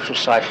 a social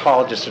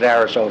psychologist at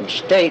Arizona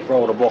State,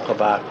 wrote a book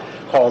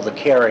called The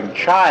Caring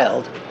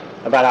Child,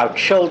 about how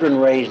children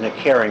raised in a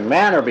caring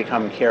manner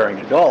become caring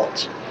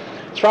adults.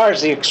 As far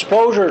as the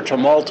exposure to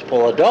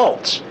multiple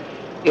adults,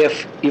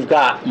 if you've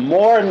got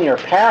more than your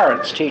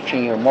parents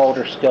teaching you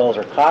motor skills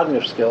or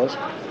cognitive skills,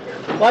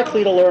 you're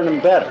likely to learn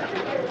them better.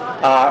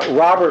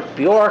 Robert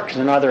Bjork is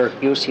another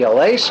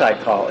UCLA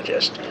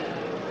psychologist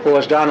who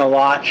has done a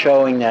lot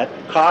showing that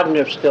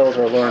cognitive skills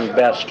are learned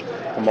best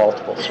from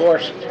multiple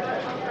sources.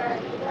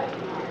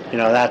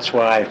 That's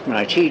why when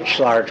I teach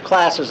large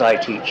classes, I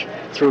teach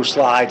through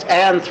slides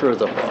and through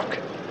the book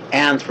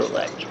and through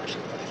lectures.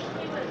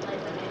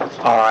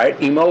 All right,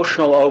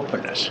 emotional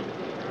openness.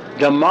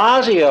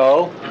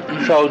 Damasio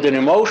showed that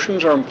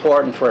emotions are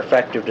important for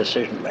effective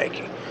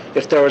decision-making.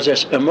 If there was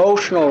this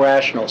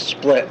emotional-rational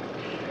split,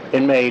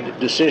 it made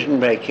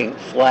decision-making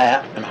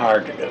flat and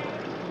hard to do.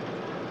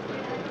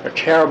 They're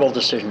terrible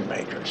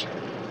decision-makers.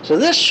 So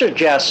this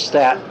suggests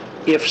that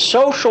if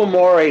social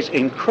mores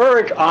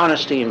encourage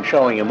honesty in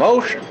showing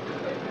emotion,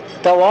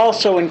 they'll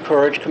also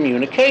encourage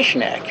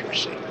communication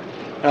accuracy.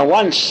 Now,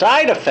 one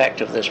side effect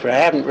of this, but I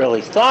haven't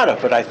really thought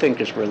of, but I think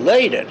is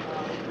related,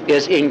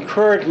 is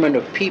encouragement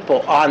of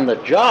people on the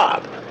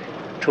job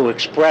to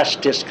express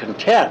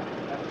discontent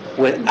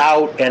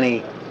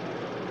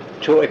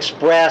to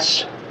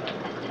express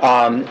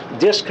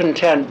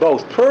discontent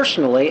both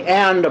personally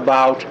and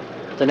about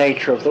the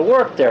nature of the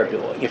work they're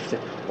doing,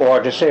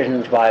 or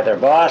decisions by their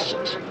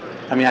bosses.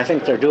 I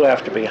think there do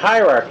have to be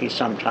hierarchies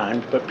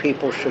sometimes, but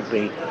people should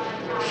be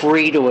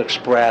free to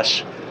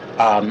express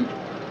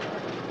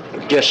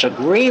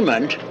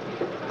disagreement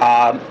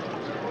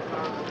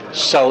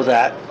so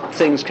that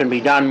things can be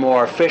done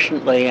more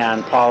efficiently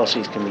and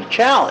policies can be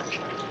challenged.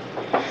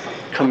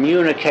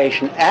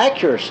 Communication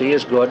accuracy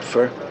is good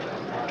for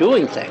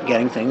doing things,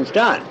 getting things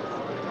done.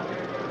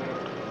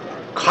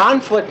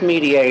 Conflict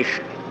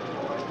mediation.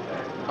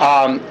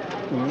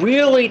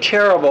 Really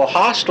terrible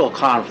hostile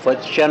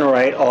conflicts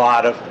generate a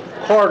lot of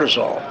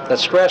cortisol, the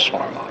stress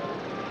hormone.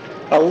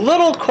 A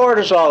little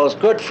cortisol is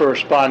good for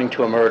responding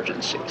to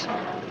emergencies,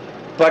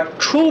 but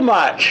too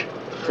much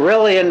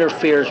really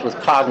interferes with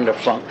cognitive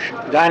function.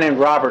 A guy named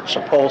Robert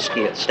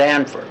Sapolsky at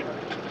Stanford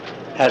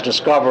has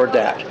discovered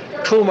that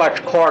too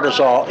much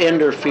cortisol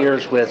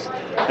interferes with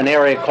an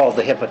area called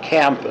the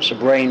hippocampus, a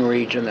brain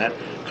region that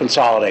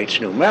consolidates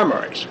new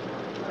memories.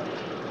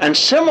 And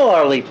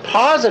similarly,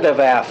 positive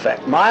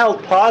affect,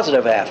 mild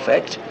positive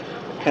affect,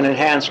 can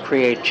enhance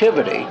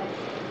creativity.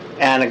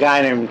 And a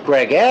guy named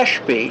Greg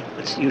Ashby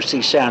at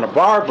UC Santa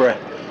Barbara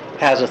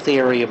has a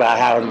theory about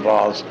how it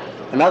involves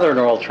another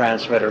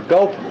neurotransmitter,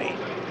 dopamine.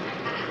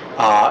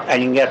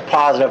 And you can get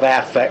positive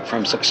affect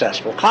from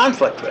successful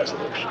conflict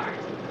resolution.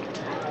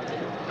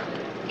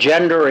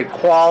 Gender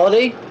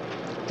equality,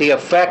 the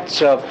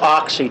effects of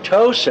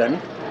oxytocin.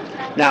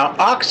 Now,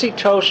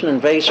 oxytocin and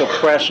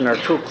vasopressin are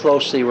two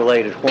closely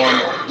related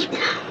hormones,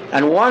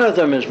 and one of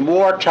them is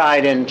more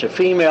tied into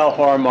female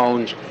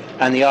hormones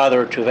and the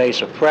other to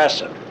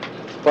vasopressin.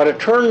 But it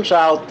turns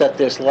out that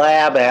this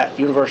lab at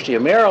University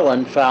of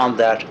Maryland found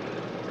that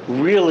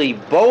really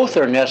both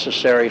are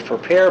necessary for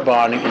pair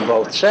bonding in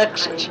both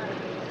sexes.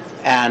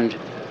 And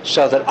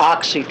so that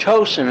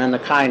oxytocin and the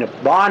kind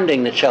of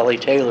bonding that Shelley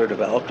Taylor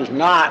developed is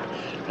not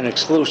an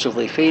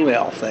exclusively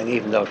female thing,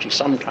 even though she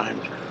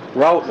sometimes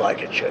wrote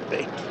like it should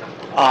be.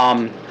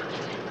 And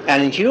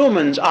in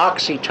humans,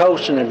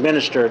 oxytocin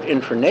administered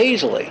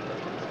intranasally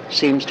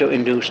seems to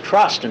induce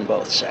trust in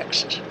both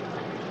sexes.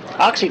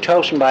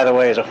 Oxytocin, by the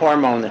way, is a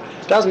hormone that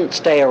doesn't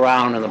stay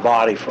around in the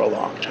body for a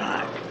long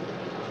time.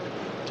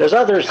 There's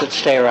others that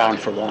stay around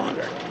for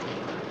longer,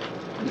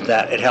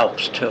 that it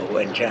helps too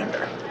in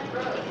gender.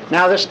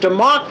 Now, this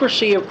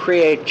democracy of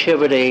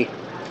creativity,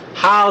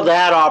 how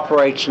that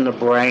operates in the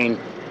brain,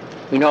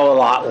 we know a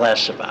lot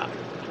less about.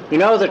 We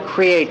know that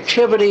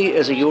creativity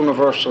is a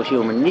universal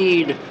human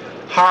need.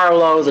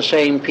 Harlow, the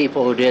same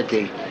people who did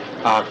the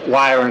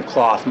wire and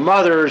cloth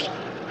mothers,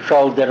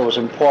 showed that it was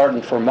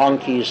important for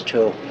monkeys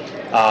to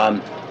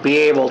be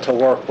able to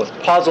work with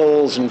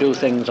puzzles and do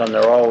things on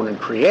their own and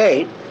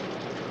create.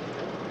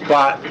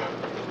 But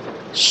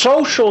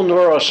social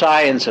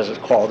neuroscience, as it's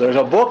called, there's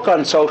a book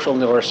on social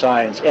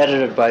neuroscience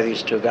edited by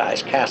these two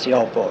guys,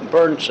 Cacioppo and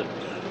Bernsen,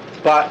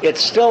 but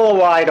it's still a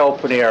wide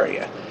open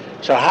area.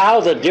 So how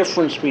the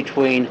difference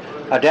between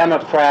a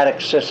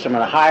democratic system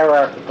and a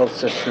hierarchical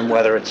system,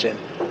 whether it's in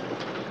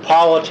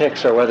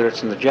politics or whether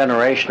it's in the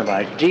generation of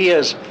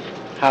ideas,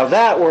 how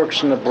that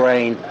works in the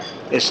brain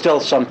is still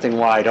something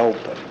wide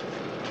open.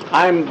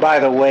 I'm, by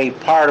the way,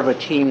 part of a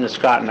team that's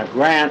gotten a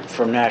grant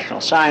from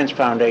National Science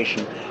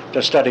Foundation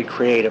to study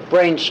creative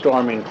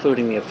brainstorming,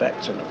 including the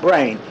effects in the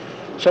brain.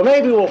 So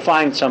maybe we'll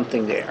find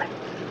something there.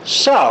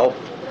 So,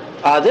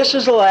 this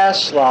is the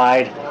last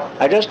slide.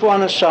 I just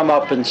want to sum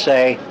up and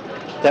say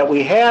that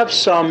we have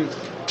some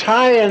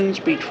tie-ins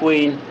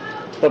between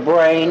the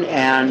brain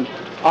and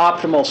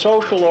optimal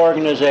social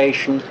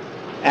organization,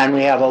 and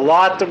we have a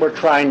lot that we're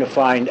trying to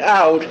find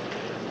out.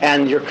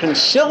 And your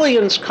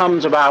consilience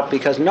comes about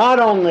because not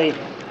only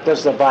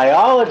does the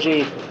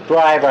biology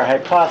drive our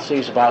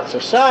hypotheses about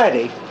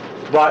society,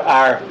 but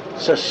our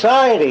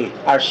society,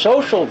 our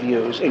social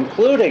views,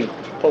 including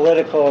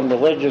political and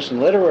religious and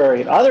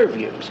literary and other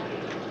views,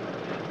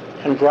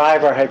 can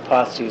drive our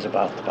hypotheses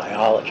about the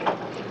biology.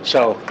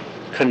 So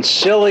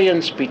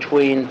consilience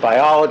between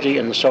biology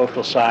and the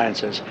social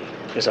sciences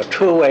is a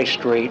two-way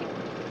street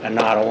and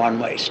not a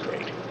one-way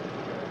street.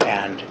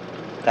 And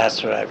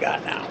that's what I've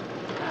got now.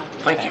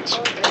 Thanks.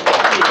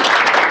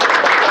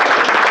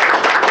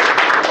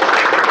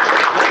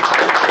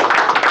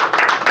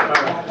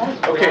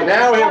 Okay,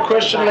 now we have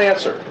question and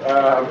answer.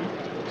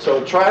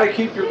 So try to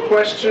keep your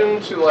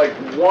question to like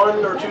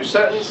 1 or 2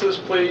 sentences,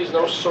 please.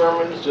 No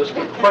sermons, just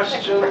a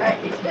question.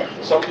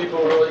 Some people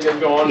really get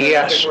going.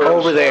 Yes,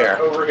 over there.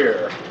 Over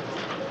here.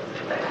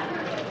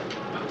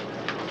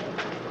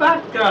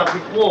 Back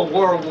before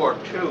World War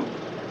II,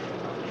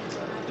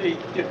 the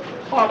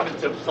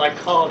departments of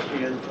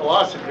psychology and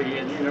philosophy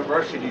in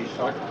universities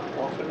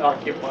often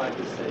occupied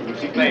the same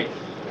space.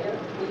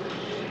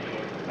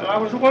 And I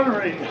was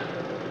wondering,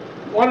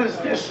 what is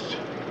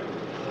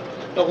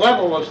the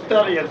level of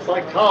study of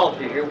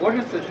psychology here? What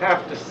does it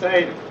have to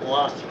say to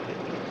philosophy?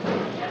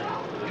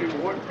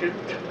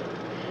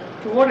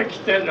 To what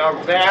extent are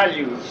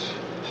values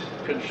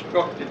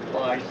constructed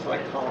by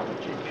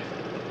psychology?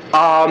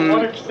 To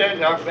what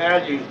extent are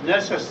values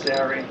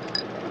necessary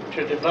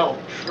to develop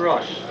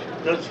trust?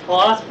 Does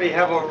philosophy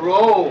have a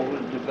role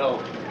in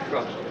developing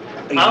trust?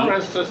 How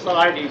does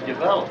society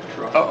develop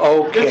trust?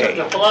 Okay. This is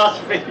the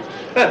philosophy,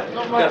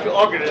 the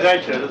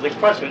organization, and the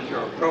questions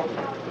are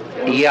appropriate.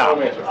 Yeah.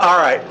 All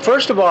right.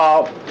 First of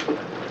all,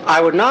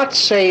 I would not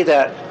say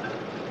that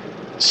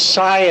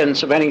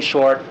science of any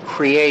sort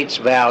creates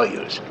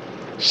values.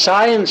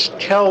 Science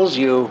tells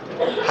you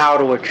how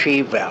to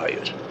achieve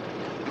values.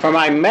 From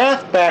my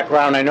math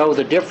background, I know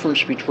the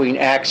difference between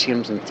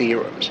axioms and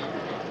theorems.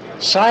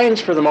 Science,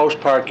 for the most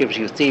part, gives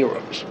you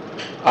theorems.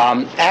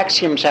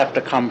 Axioms have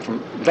to come from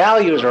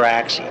values or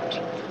axioms.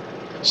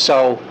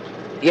 So,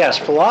 yes,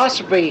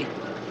 philosophy,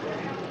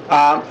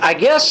 I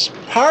guess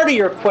part of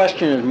your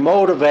question is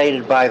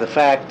motivated by the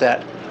fact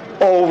that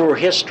over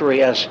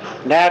history, as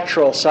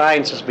natural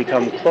sciences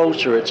become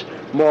closer, it's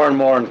more and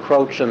more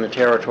encroached in the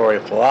territory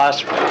of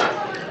philosophy.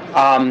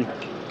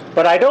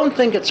 But I don't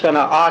think it's going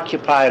to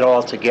occupy it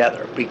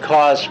altogether,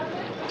 because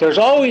there's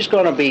always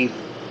going to be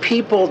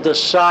people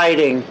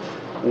deciding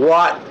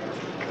what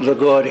the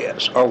good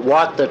is or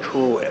what the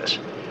true is.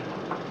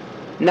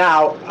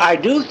 Now, I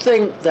do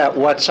think that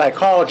what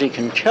psychology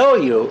can tell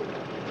you,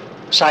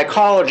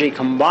 psychology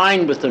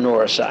combined with the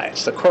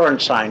neuroscience, the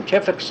current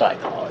scientific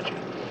psychology,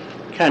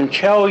 can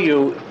tell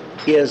you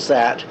is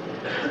that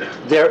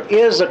there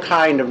is a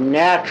kind of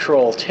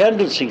natural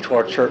tendency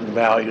toward certain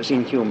values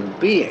in human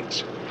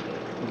beings.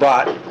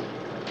 But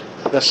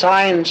the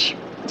science,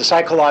 the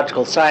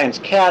psychological science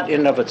can't in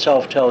and of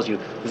itself tells you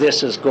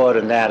this is good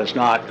and that is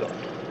not good.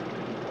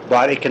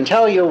 But it can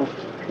tell you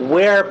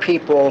where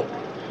people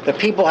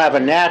have a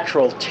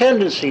natural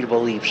tendency to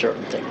believe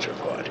certain things are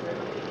good.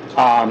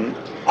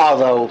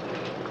 Although,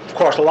 of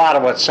course, a lot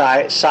of what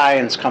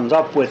science comes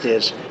up with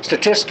is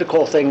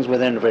statistical things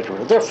with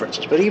individual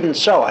differences. But even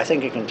so, I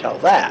think it can tell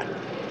that.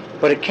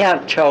 But it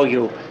can't tell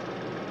you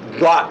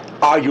what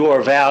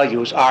your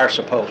values are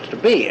supposed to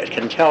be. It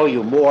can tell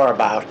you more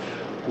about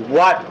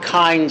what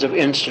kinds of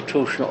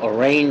institutional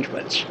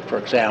arrangements, for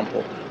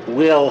example,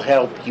 will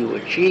help you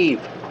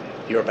achieve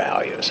your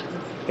values.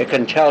 It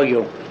can tell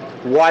you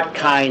what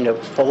kind of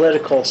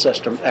political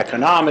system,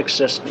 economic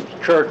systems,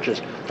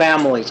 churches,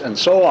 families, and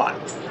so on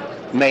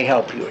may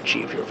help you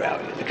achieve your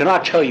values. It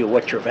cannot tell you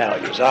what your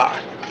values are.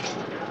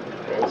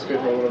 Okay, let's get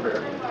one over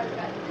here.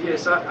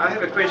 Yes, I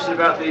have a question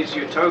about these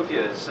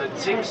utopias. It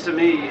seems to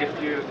me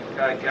if you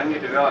are going to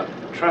develop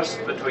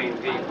trust between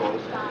people,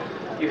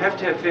 you have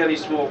to have fairly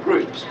small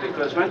groups,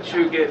 because once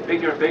you get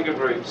bigger and bigger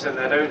groups and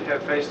they don't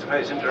have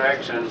face-to-face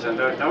interactions and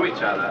don't know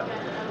each other,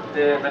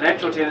 the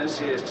natural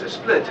tendency is to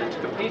split into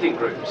competing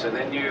groups, and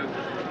then you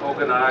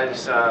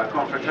organize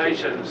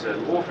confrontations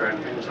and warfare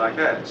and things like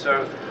that.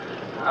 So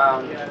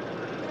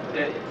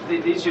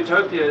these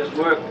utopias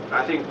work,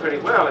 I think, pretty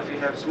well if you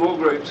have small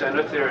groups and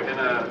if they're in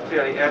a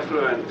fairly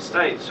affluent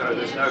state, so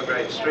there's no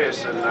great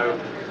stress and no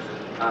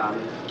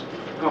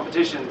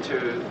competition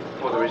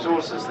for the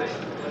resources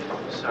there.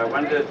 So I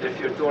wondered if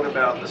you'd thought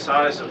about the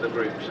size of the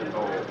groups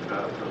involved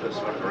for this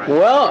sort of arrangement.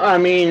 Well, I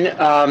mean,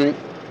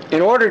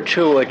 in order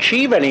to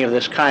achieve any of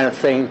this kind of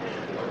thing,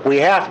 we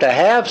have to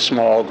have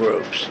small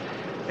groups.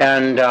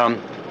 And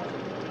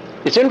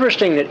it's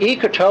interesting that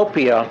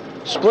Ecotopia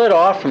split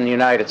off from the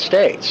United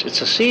States. It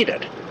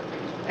seceded.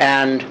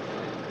 And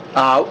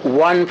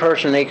one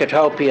person in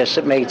Ecotopias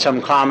that made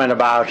some comment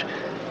about,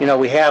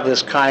 we have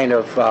this kind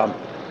of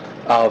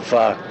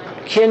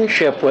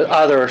kinship with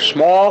other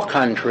small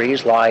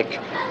countries like,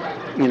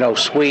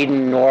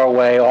 Sweden,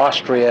 Norway,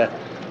 Austria,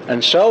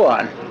 and so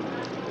on.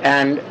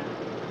 And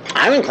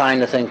I'm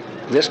inclined to think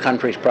this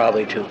country's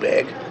probably too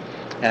big,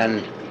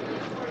 and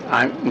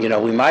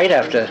we might,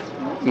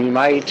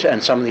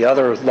 and some of the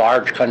other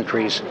large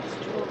countries,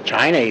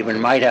 China even,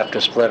 might have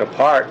to split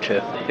apart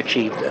to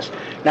achieve this.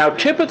 Now,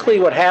 typically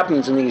what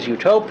happens in these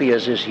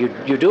utopias is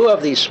you do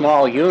have these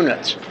small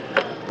units,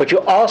 but you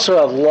also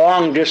have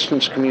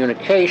long-distance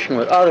communication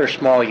with other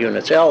small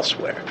units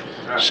elsewhere.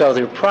 So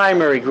the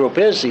primary group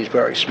is these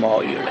very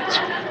small units,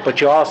 but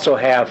you also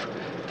have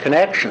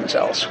connections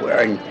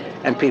elsewhere,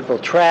 and people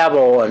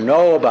travel and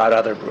know about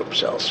other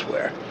groups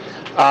elsewhere.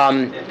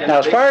 Now,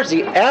 as far as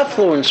the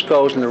affluence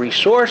goes and the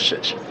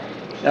resources,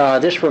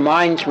 this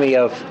reminds me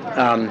of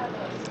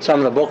some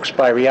of the books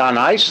by Rian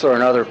Eisler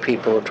and other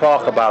people who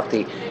talk about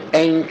the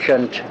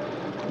ancient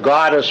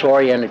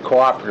goddess-oriented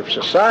cooperative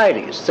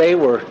societies. They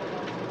were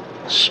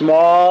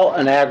small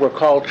and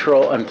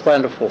agricultural and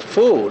plentiful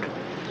food,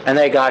 and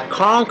they got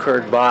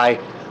conquered by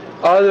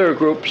other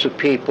groups of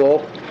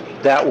people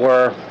that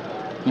were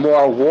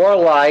more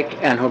warlike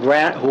and who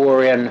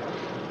were in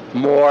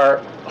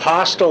more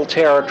hostile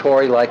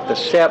territory like the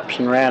steppes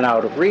and ran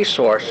out of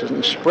resources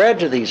and spread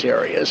to these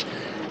areas,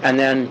 and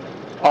then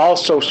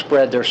also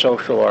spread their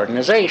social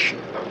organization.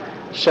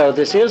 So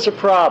this is a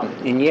problem,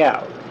 and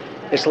yeah,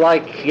 it's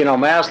like,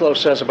 Maslow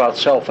says about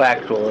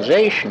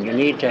self-actualization. You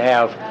need to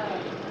have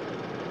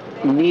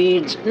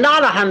needs,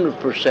 not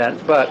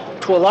 100%, but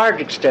to a large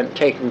extent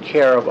taken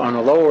care of on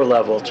a lower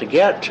level to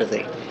get to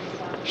the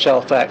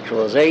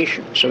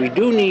self-actualization. So we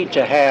do need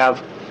to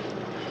have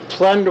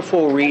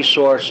plentiful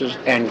resources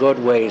and good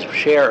ways of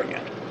sharing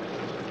it.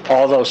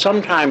 Although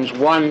sometimes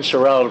once a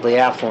relatively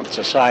affluent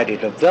society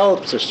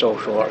develops a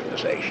social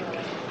organization,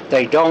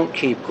 they don't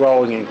keep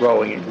growing and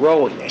growing and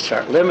growing. They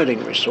start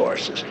limiting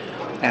resources.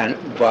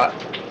 But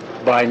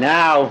by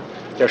now,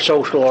 their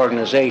social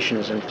organization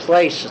is in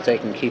place that they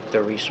can keep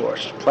their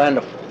resources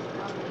plentiful.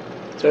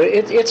 So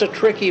it's a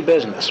tricky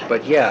business,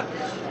 but yeah,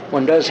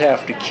 one does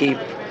have to keep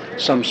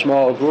some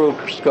small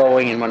groups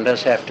going, and one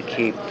does have to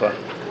keep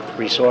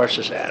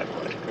resources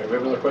adequate. Okay, we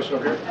have another question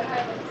over here.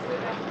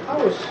 I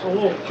was a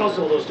little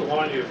puzzled as to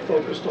why you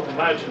focused on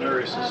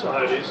imaginary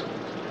societies,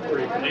 where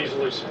you can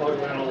easily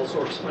smuggle in all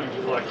sorts of things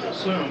you'd like to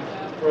assume,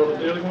 rather than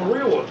dealing with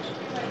real ones.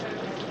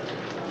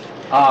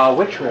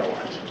 Which real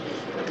ones?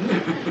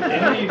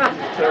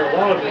 There are a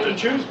lot of them to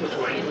choose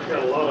between. We've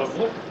got a lot of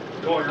them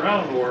going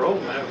around in the world,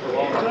 and have for a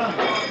long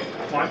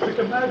time. Might pick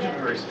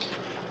imaginary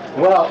societies.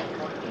 Well,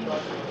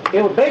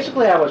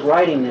 basically I was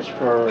writing this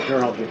for a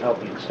Journal of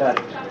Utopian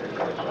Studies.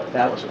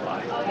 That was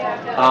why.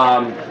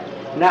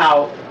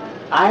 Now,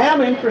 I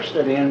am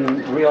interested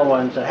in real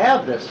ones that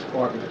have this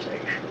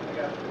organization.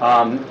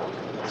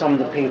 Some of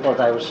the people, as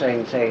I was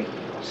saying, said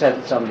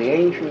that some of the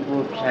ancient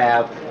groups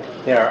have.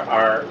 There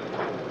are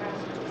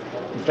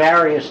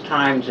various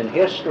times in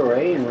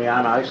history, and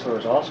Rian Eisler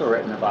has also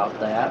written about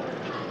that.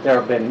 There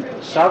have been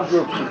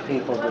subgroups of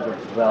people that have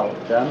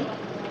developed them.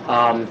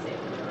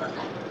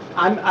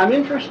 I'm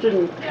interested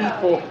in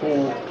people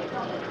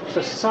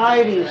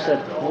societies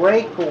that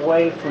break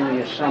away from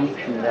the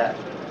assumption that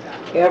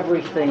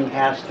everything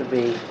has to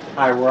be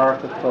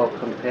hierarchical,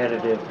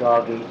 competitive,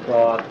 dog eat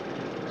dog,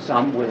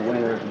 some with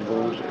winners and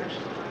losers.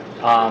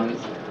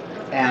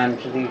 And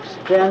to the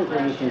extent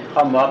that you can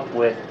come up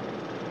with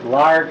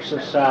large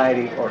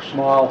societies or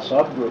small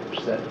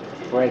subgroups that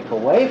break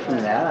away from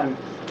that,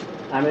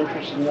 I'm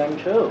interested in them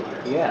too.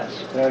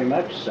 Yes, very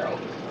much so.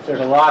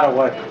 There's a lot of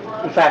what,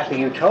 in fact, the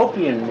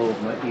utopian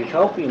movement, the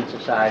utopian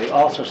society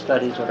also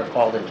studies what are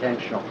called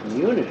intentional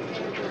communities,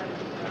 which are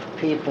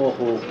people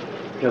who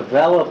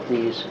develop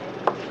these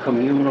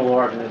communal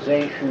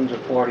organizations of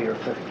 40 or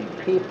 50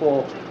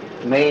 people,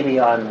 maybe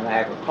on an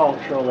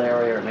agricultural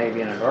area or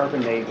maybe in an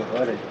urban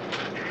neighborhood, and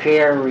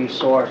share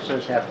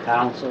resources, have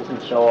councils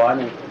and so on,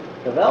 and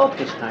develop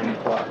this kind of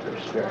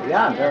cooperative spirit.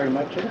 Yeah, I'm very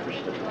much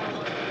interested in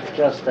that. It's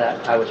just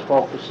that I was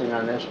focusing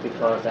on this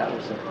because that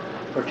was a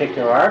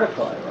particular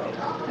article I wrote,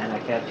 and I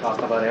can't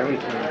talk about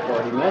everything in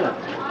 40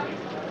 minutes.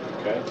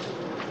 Okay.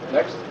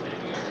 Next.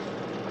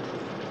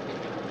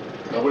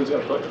 Nobody's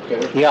got a question?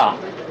 Okay. Yeah.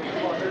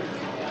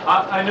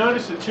 I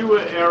noticed the two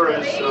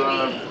eras,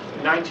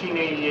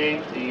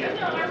 1988, the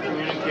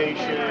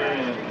communication,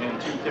 and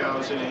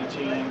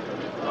 2018,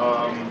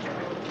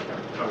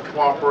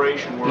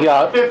 cooperation,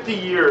 were 50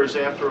 years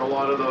after a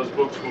lot of those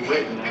books were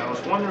written. And I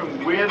was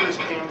wondering where this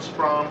comes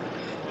from.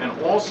 And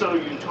also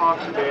you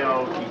talked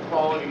about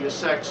equality of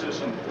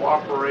sexes and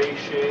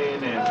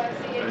cooperation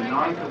and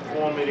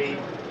nonconformity.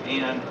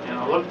 And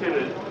I looked at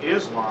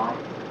Islam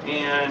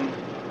and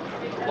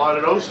a lot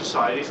of those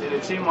societies, and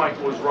it seemed like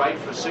it was right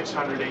for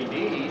 600 AD,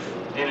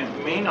 and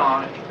it may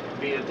not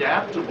be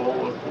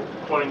adaptable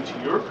according to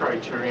your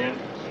criterion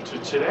to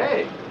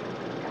today.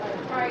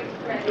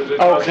 Because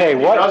Okay,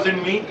 it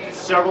doesn't meet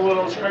several of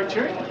those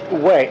criteria.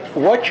 Wait,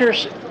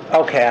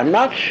 okay, I'm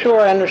not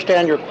sure I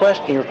understand your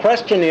question. Your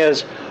question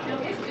is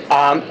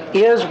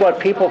what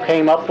people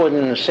came up with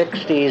in the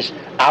 60s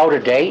out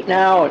of date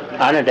now,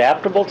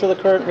 unadaptable to the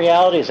current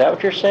reality? Is that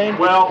what you're saying?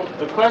 Well,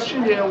 the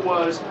question there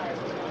was,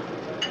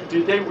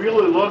 did they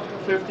really look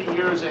 50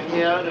 years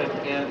ahead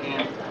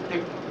and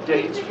pick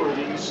dates for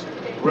these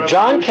revolutions?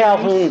 John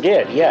Calhoun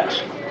did,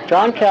 yes.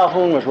 John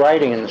Calhoun was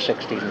writing in the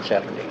 60s and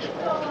 70s.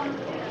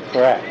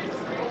 Correct.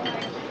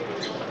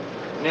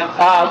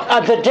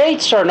 Now, The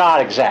dates are not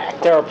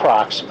exact. They're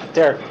approximate.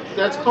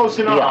 that's close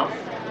enough.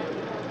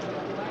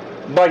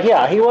 But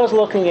yeah, he was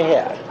looking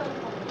ahead.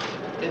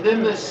 And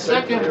then the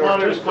second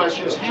one of the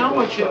questions, how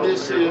much of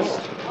this is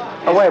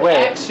Wait.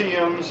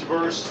 axioms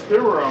versus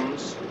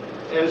theorems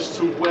as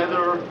to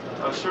whether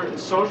a certain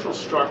social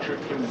structure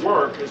can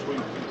work as we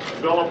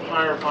develop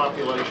higher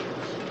populations?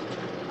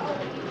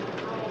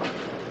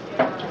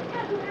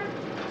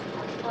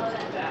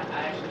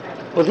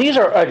 Well, these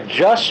are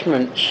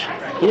adjustments.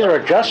 These are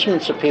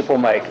adjustments that people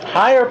make.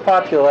 Higher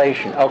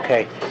population.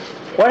 Okay.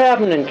 What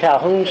happened in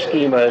Calhoun's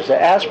schema is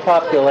that as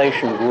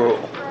population grew,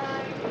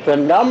 the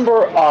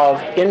number of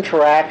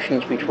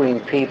interactions between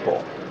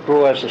people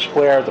grew as the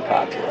square of the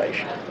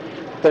population.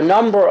 The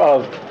number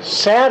of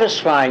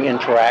satisfying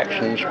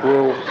interactions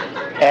grew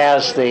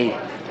as the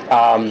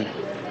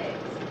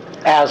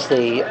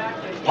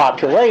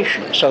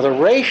population. So the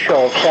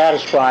ratio of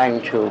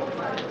satisfying to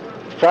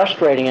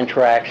frustrating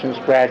interactions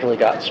gradually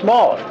got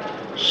smaller.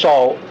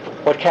 So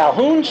what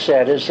Calhoun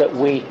said is that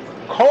we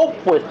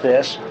cope with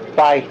this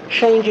by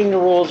changing the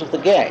rules of the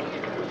game,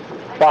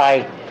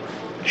 by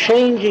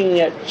changing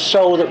it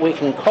so that we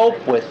can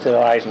cope with the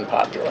rising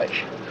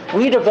population.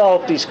 We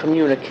developed these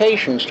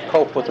communications to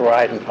cope with the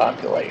rising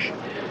population.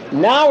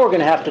 Now we're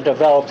going to have to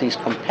develop these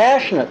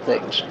compassionate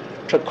things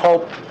to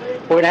cope.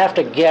 We're going to have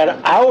to get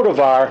out of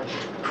our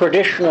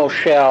traditional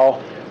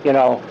shell,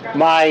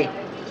 my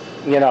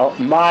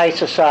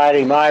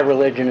society, my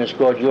religion is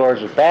good,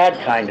 yours is bad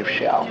kind of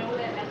shell.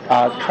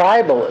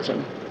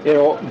 Tribalism,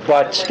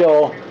 but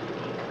still,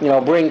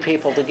 bring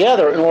people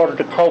together in order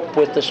to cope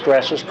with the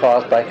stresses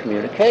caused by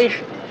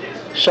communication.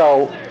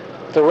 So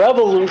the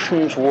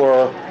revolutions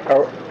were,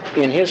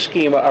 in his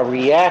schema, a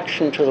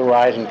reaction to the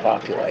rising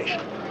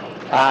population.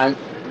 And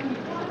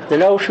the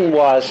notion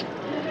was,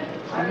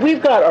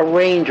 we've got a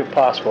range of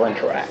possible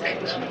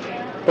interactions.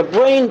 The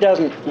brain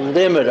doesn't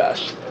limit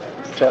us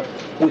to,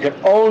 we can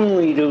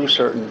only do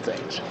certain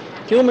things.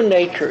 Human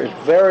nature is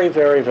very,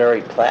 very,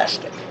 very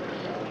plastic.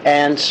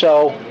 And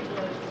so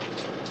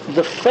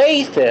the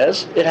faith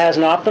is, it has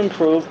not been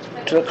proved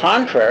to the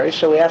contrary,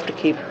 so we have to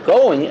keep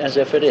going as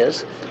if it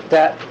is,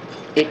 that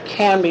it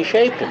can be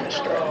shaped in this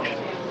direction.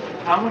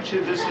 How much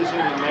of this is in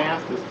the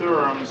math, the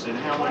theorems, and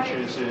how much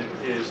is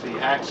the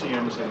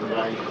axioms and the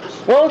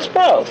values? Well, it's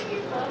both.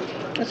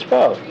 It's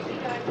both.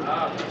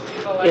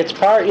 It's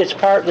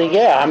partly,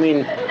 yeah. I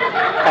mean,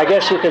 I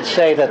guess you could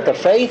say that the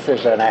faith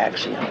is an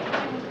axiom.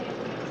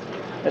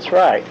 That's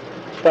right.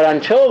 But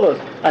until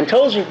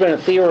there's been a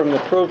theorem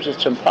that proves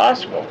it's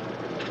impossible,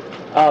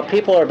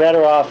 people are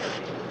better off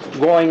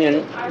going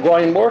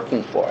and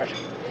working for it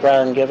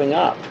rather than giving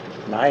up.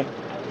 My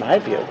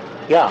view.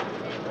 Yeah.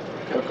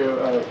 Okay, go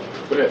ahead.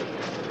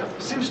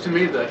 It seems to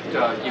me that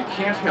you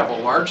can't have a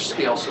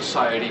large-scale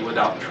society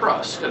without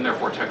trust, and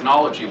therefore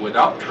technology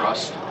without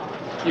trust.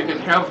 You can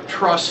have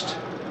trust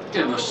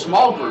in the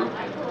small group,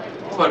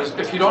 but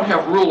if you don't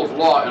have rule of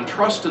law and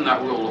trust in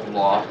that rule of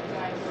law,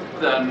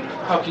 then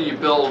how can you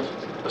build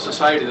a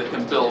society that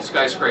can build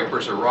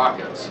skyscrapers or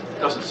rockets? It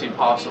doesn't seem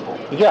possible.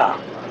 Yeah.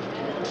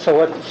 So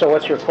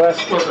what's your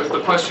question? Well,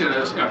 the question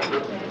is,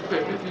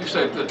 if you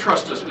say the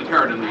trust is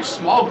inherent in these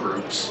small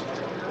groups,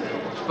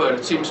 but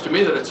it seems to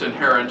me that it's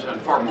inherent and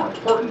far more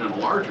important in a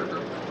larger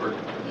group. Or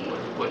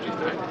what do you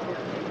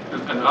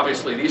think? And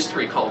obviously these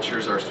three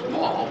cultures are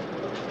small.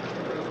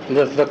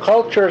 The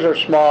cultures are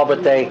small,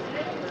 but the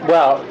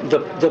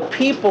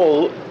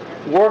people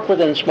work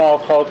within small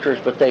cultures,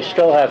 but they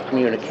still have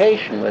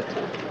communication with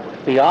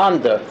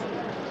beyond the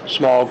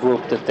small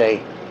group that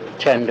they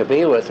tend to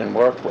be with and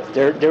work with.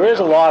 There is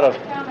a lot of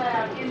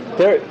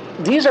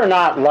these are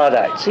not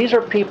Luddites. These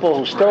are people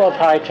who still have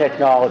high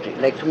technology.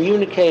 They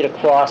communicate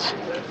across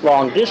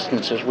long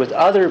distances with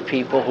other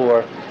people who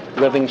are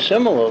living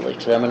similarly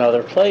to them in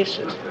other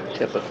places,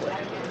 typically.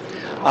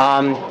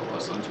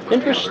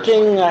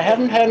 Interesting, I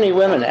haven't had any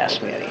women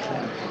ask me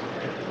anything.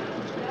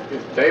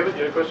 David,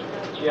 you have a question?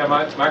 Yeah,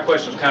 my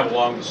question is kind of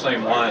along the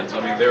same lines. I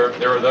mean, there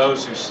are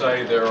those who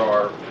say there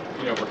are,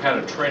 we're kind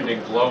of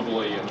trending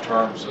globally in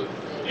terms of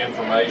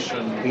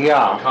information,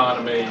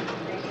 economy,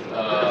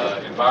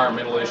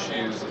 environmental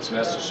issues that's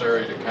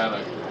necessary to kind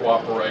of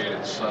cooperate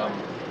in some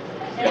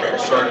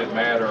concerted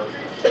manner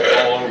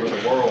all over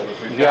the world.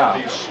 If we've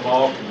got these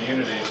small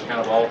communities kind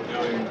of all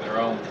doing their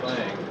own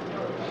thing,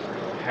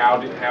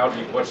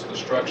 what's the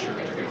structure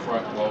to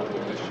confront global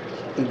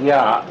issues?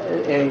 Yeah,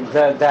 and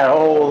that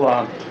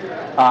whole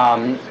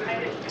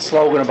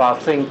slogan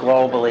about think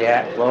globally,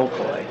 act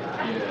locally.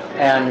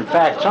 And in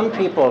fact, some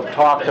people have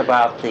talked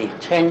about the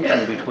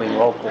tension between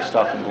local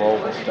stuff and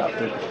global stuff.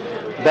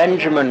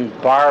 Benjamin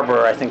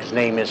Barber, I think his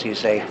name is,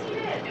 he's a,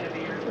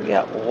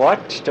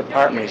 what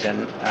department he's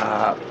in?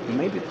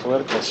 Maybe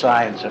political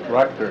science at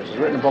Rutgers. He's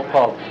written a book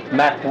called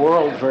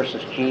Macworld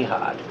versus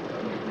Jihad.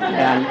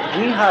 And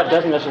jihad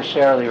doesn't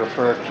necessarily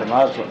refer to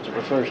Muslims. It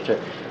refers to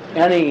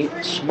any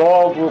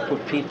small group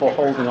of people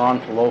holding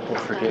on to local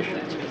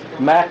traditions.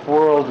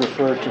 Macworld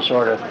refers to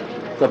sort of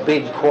the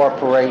big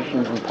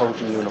corporations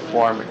imposing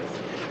uniformity.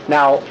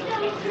 Now,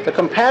 the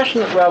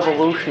compassionate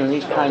revolution in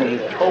these kind of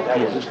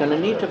utopias is going to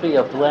need to be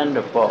a blend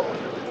of both.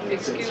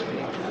 Excuse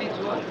me, needs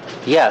what?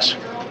 Yes.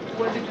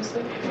 What did you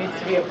say? Needs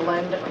to be a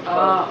blend of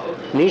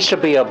Okay. Needs to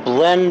be a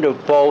blend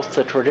of both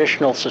the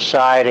traditional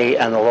society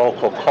and the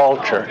local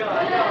culture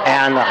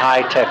and the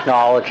high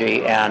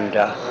technology and,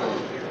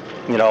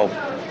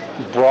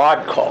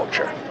 broad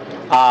culture.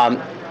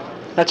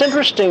 That's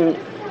interesting.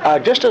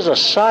 Just as a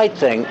side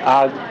thing,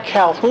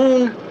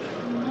 Calhoun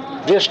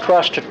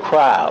distrusted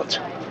crowds.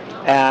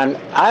 And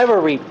I have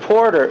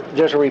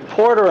there's a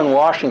reporter in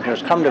Washington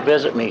who's come to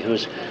visit me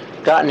who's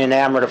gotten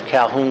enamored of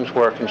Calhoun's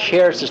work and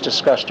shares this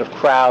disgust of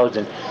crowds.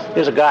 And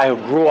there's a guy who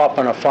grew up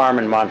on a farm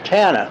in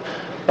Montana.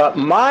 But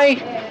my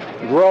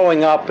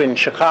growing up in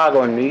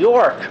Chicago and New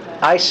York,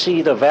 I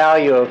see the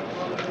value of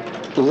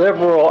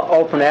liberal,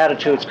 open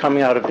attitudes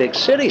coming out of big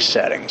city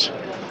settings.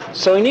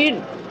 So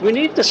we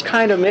need this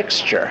kind of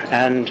mixture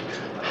and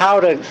how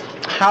to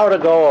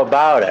go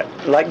about it.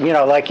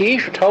 Like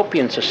each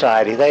utopian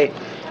society,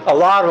 a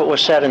lot of it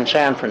was set in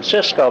San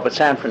Francisco, but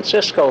San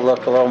Francisco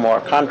looked a little more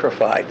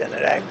countrified than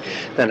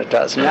it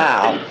does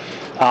now.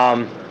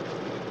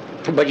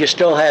 But you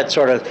still had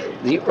sort of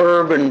the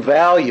urban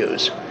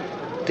values,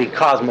 the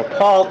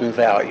cosmopolitan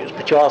values,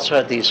 but you also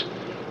had these,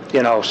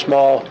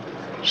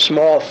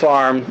 small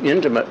farm,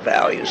 intimate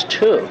values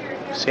too.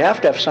 So you have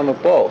to have some of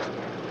both.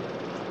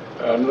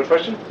 Another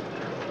question?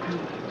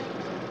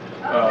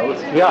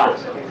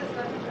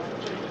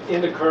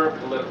 In the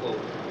current political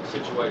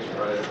situation,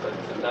 right,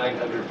 the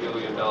 $900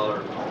 billion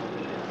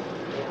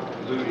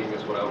looting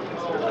is what I would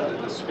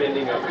consider the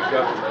spending of the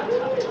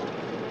government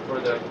for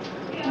the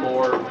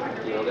more,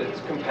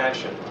 it's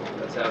compassion.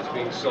 That's how it's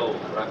being sold,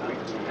 right? We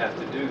have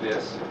to do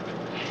this,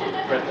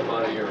 print the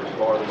money or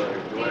borrow the money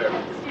or do whatever,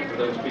 for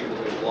those people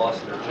who have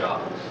lost their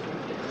jobs.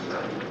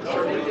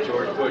 Certainly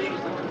George Bush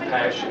was the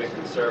compassionate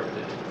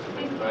conservative,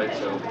 right?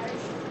 So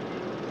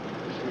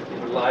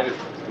in light of,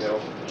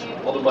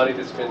 all the money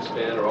that's been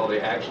spent or all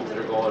the actions that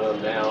are going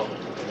on now,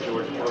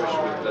 George Bush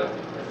with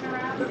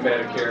the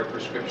Medicare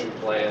prescription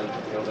plan,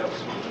 that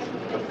was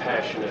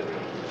compassionate,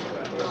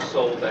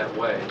 sold that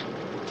way.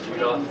 Do you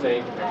not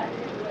think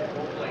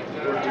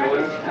we're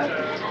doing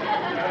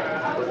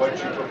what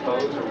you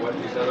propose or what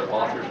these other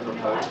authors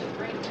propose?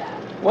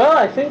 Well,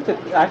 I think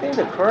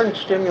the current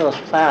stimulus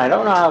plan, I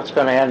don't know how it's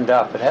going to end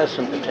up. It has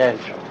some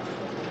potential.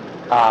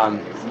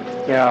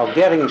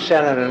 Getting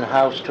Senate and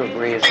House to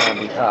agree is going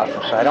to be tough.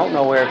 So I don't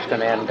know where it's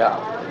going to end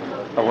up,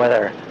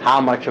 or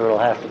how much of it will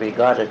have to be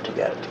gutted to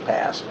get it to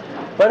pass.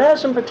 But it has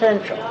some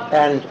potential,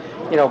 and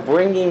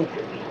bringing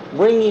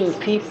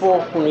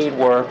people who need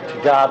work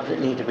to jobs that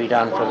need to be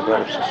done for the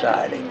good of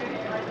society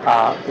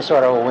is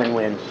sort of a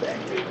win-win thing.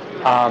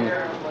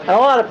 And a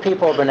lot of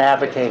people have been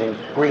advocating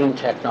green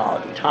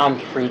technology. Tom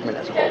Friedman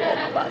has a whole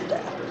book about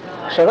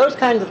that. So those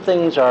kinds of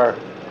things are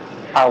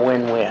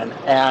win-win.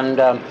 And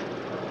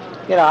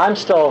I'm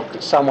still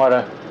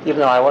somewhat even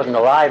though I wasn't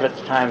alive at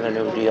the time of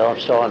the New Deal, I'm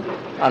still an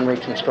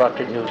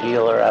unreconstructed New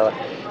Dealer.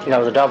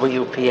 The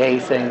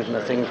WPA things and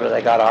the things where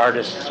they got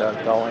artists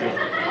going.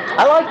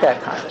 I like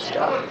that kind of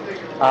stuff.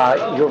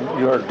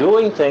 You're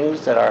doing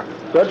things that are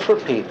good for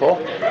people,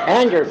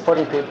 and you're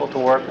putting people to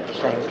work at the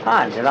same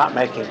time. You're not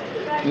making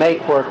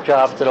make-work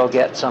jobs that'll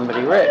get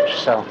somebody rich.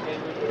 So,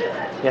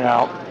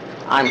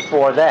 I'm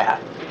for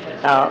that.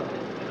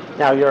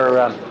 Now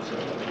you're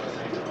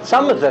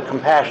some of the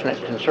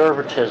compassionate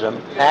conservatism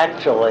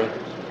actually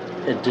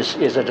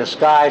is a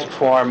disguised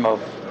form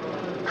of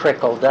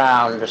trickle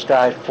down, a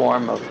disguised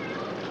form of,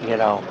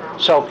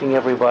 soaking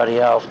everybody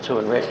else to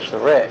enrich the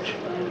rich.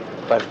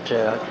 But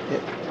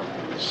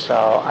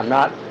so I'm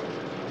not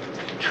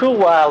too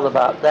wild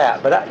about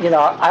that. But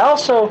I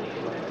also,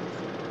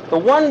 the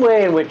one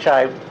way in which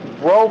I've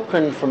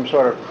broken from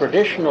sort of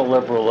traditional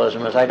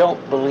liberalism is I don't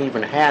believe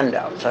in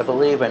handouts. I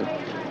believe in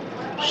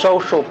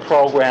social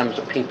programs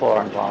that people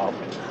are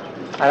involved in.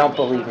 I don't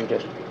believe in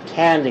just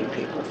handing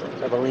people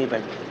things. I believe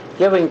in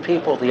giving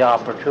people the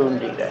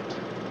opportunity to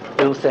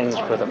do things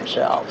for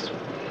themselves.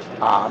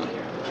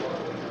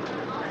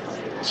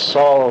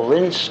 Saul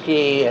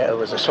Alinsky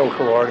was a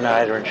social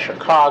organizer in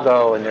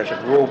Chicago, and there's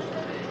a group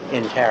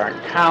in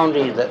Tarrant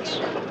County that's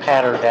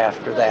patterned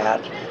after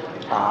that.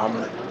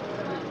 And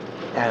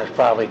there's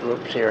probably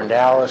groups here in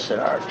Dallas that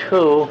are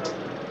too.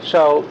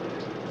 So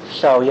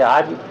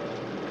yeah,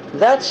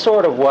 that's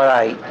sort of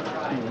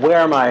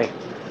where my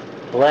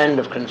blend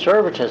of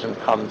conservatism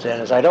comes in,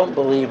 is I don't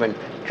believe in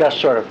just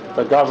sort of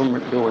the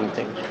government doing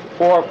things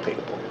for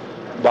people,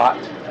 but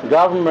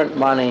government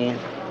money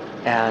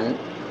and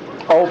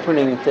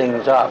opening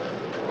things up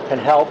can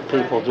help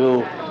people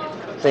do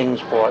things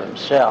for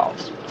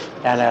themselves.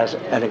 And as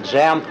an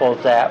example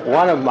of that,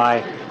 one of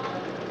my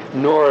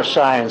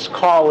neuroscience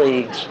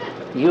colleagues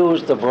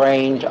used the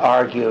brain to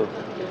argue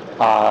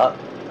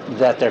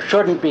that there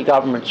shouldn't be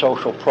government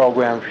social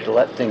programs to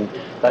let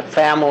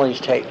families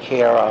take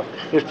care of.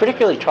 He was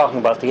particularly talking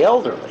about the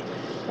elderly.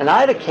 And I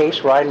had a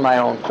case right in my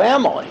own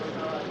family.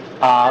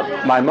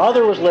 My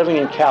mother was living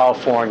in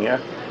California.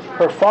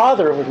 Her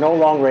father was no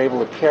longer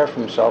able to care for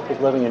himself, was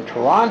living in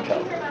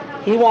Toronto.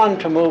 He wanted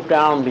to move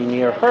down and be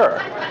near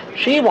her.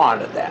 She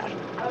wanted that.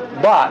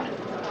 But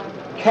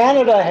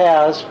Canada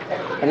has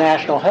a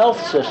national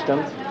health system,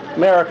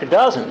 America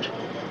doesn't.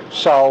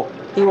 So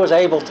he was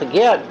able to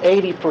get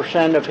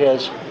 80% of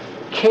his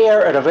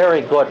care at a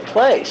very good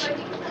place.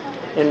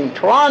 In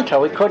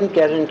Toronto, he couldn't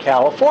get it in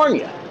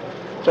California.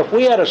 So if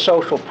we had a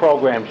social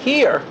program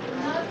here,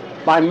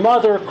 my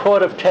mother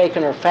could have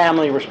taken her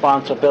family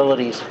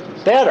responsibilities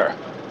better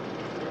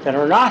than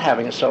her not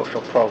having a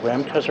social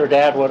program because her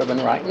dad would have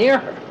been right near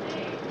her.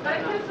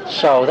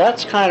 So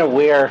that's kind of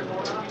where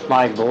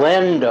my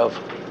blend of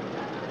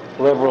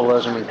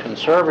liberalism and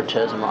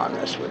conservatism on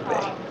this would be.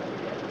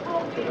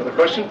 Another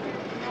question?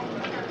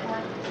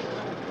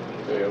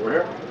 Okay, over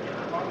here.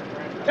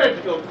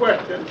 Technical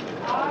question.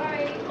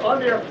 Are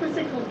there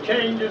physical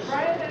changes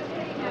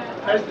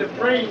as the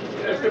brain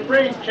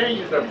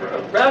changes, a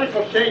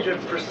radical change in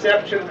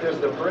perception? Does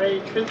the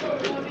brain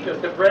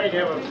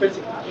have a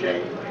physical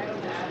change?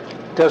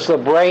 Does the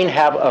brain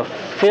have a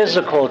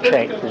physical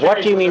change?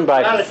 What do you mean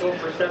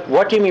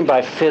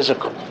by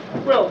physical?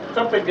 Well,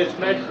 something that's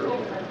measurable.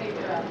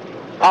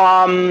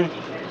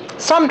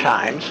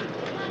 Sometimes.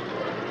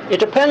 It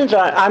depends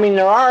on,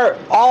 there are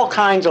all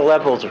kinds of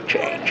levels of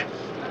change.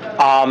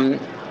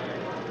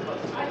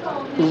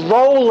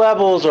 Low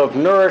levels of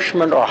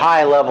nourishment or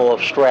high level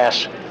of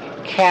stress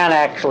can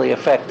actually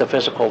affect the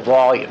physical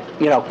volume,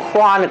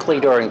 chronically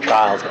during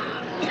childhood.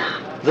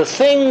 The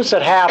things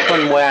that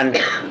happen when,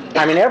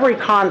 every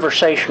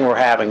conversation we're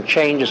having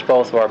changes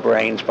both of our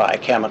brains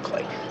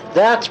biochemically.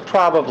 That's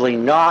probably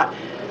not,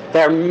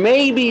 there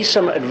may be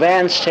some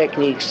advanced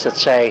techniques that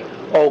say,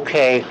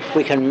 okay,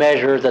 we can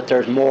measure that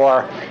there's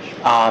more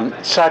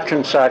such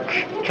and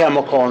such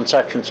chemical in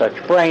such and such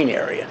brain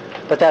area,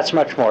 but that's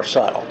much more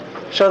subtle.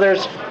 So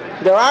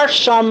there are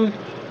some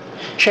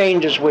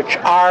changes which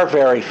are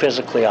very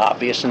physically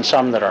obvious and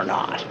some that are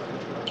not.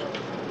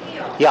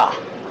 Yeah.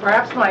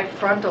 Perhaps my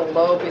frontal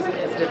lobe isn't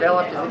as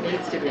developed as it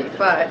needs to be,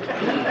 but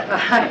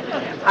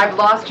I've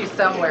lost you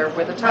somewhere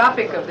where the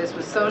topic of this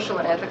was social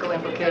and ethical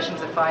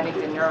implications of findings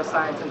in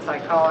neuroscience and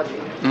psychology.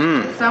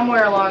 And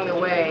somewhere along the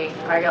way,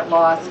 I got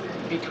lost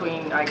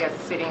between,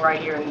 sitting right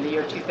here in the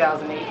year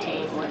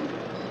 2018 when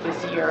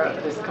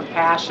this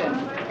compassion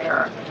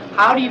era.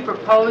 How do you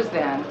propose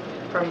then,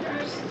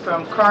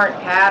 from current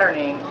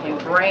patterning in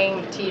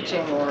brain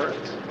teaching, or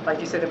like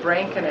you said, the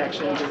brain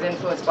connections is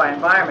influenced by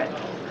environment,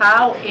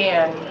 how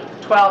in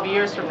 12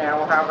 years from now,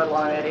 or however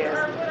long it is,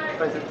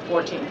 because it's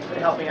 14,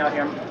 help me out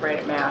here, I'm great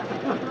at math,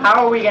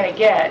 how are we going to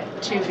get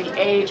to the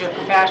age of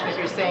compassion if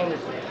you're saying that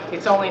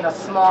it's only in a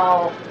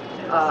small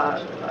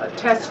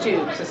test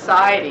tube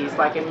societies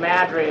like in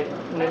Madrid,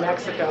 New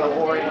Mexico,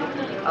 or in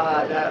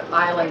the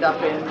island up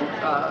in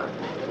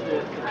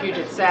the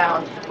Puget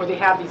Sound, where they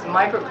have these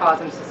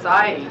microcosm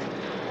societies?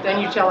 Then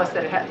you tell us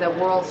that the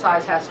world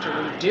size has to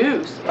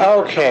reduce.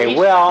 Okay,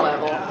 well,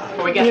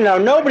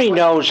 nobody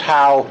knows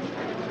how.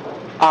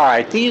 All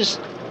right, these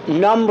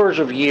numbers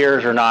of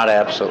years are not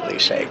absolutely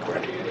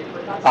sacred.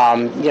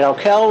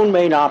 Kelvin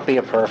may not be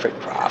a perfect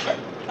prophet,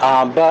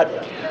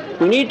 but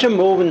we need to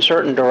move in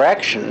certain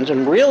directions,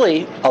 and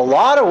really, a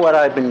lot of what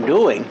I've been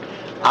doing,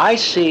 I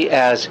see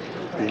as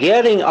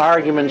getting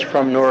arguments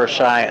from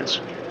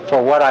neuroscience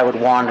for what I would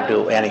want to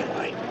do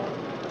anyway.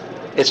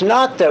 It's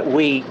not that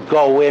we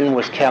go in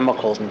with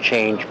chemicals and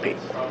change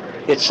people.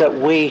 It's that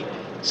we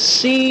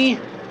see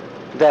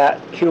that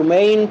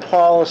humane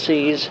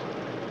policies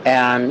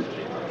and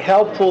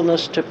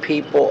helpfulness to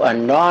people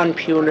and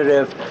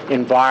non-punitive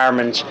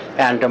environments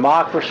and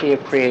democracy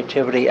of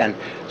creativity and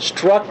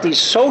these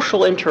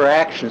social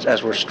interactions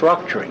as we're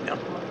structuring them,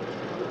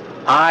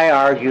 I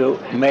argue,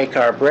 make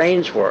our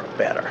brains work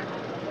better.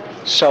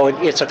 So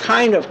it's a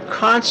kind of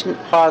constant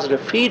positive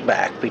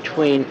feedback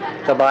between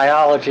the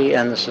biology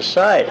and the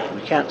society.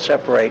 We can't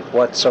separate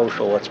what's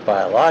social, what's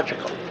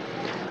biological.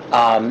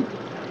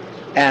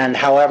 And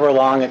however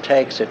long it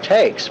takes,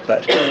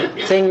 but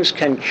things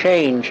can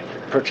change,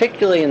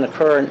 particularly in the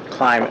current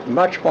climate,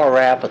 much more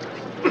rapidly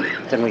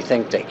than we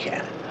think they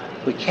can.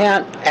 We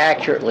can't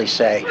accurately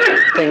say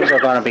things are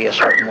going to be a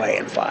certain way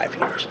in 5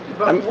 years.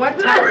 But what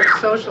type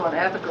of social and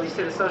ethical, you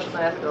say the social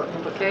and ethical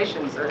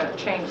implications are going to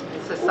change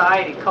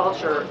society,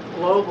 culture,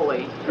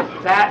 globally,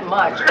 that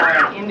much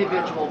on an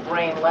individual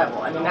brain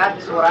level?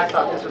 That's what I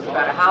thought this was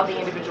about, how the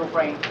individual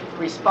brain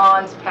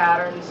responds,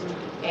 patterns,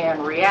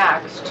 and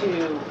reacts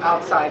to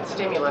outside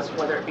stimulus,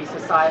 whether it be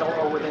societal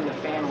or within the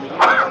family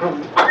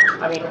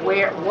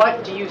unit.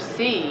 What do you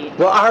see?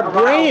 Well, our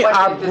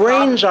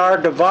brains are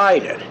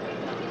divided.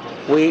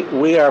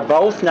 we are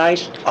both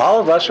nice, all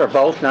of us are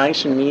both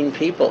nice and mean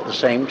people at the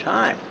same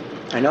time.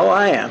 I know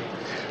I am.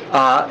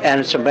 And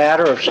it's a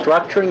matter of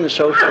structuring the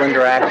social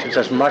interactions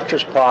as much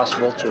as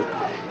possible to,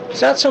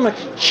 it's not so much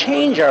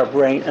change our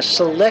brain as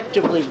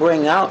selectively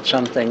bring out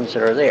some things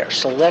that are there,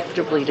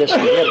 selectively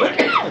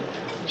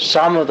disinhibit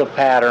some of the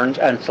patterns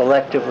and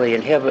selectively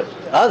inhibit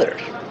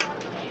others.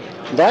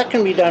 That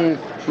can be done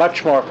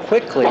much more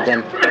quickly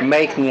than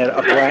making it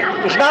a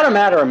brand. It's not a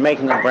matter of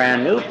making a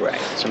brand new brain.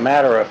 It's a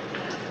matter of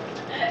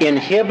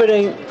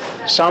inhibiting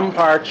some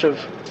parts of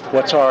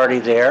what's already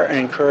there and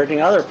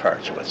encouraging other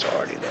parts of what's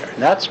already there.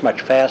 And that's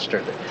much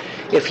faster.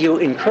 If you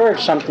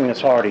encourage something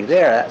that's already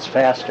there, that's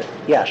faster.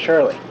 Yeah,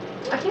 Shirley.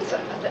 I guess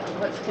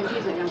what's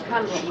confusing, I'm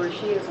kind of where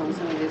she is on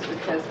some of this,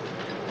 because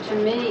to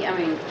me, I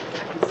mean, I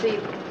can see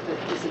that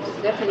it's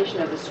a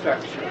definition of the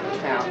structure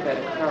of how that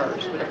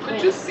occurs, but I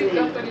can't see,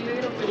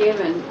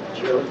 given...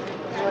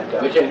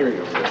 We can't hear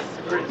you.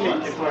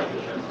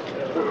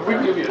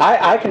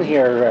 I can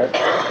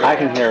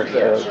hear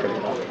Shirley pretty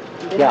well.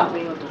 Yeah.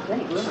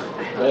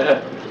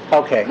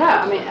 Okay. No,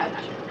 I mean,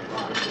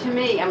 to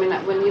me, I mean,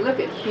 when you look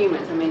at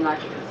humans, I mean, like,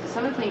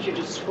 some of the things you're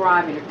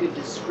describing are good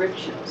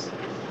descriptions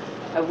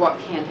of what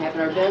can happen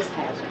or does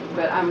happen.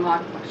 But I'm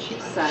like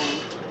she's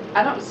saying,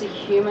 I don't see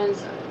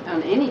humans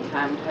on any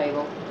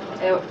timetable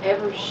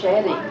ever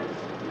shedding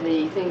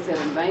the things that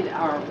have made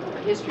our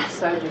history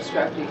so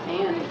destructive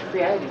and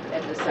creative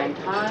at the same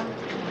time.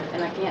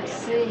 And I can't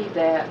see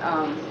that,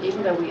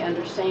 even though we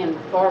understand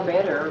far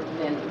better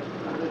than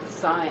with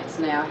science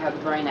now how the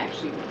brain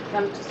actually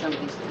comes to some of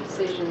these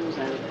decisions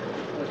and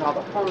with all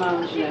the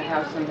hormones, you know,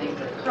 how some things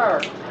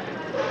occur,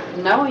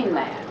 knowing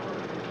that,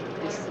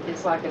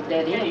 it's like a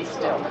dead end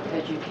still,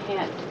 because you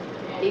can't,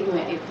 even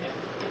if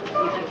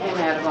you came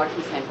out of, like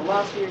he's saying,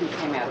 philosophy, or you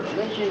came out of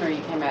religion, or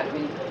you came out of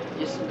any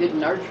just good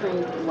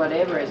nurturing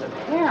whatever as a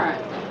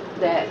parent,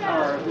 that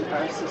or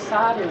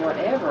society or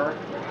whatever,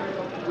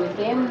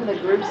 within the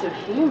groups of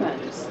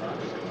humans,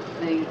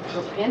 the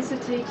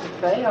propensity to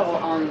fail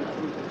on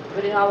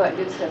putting all that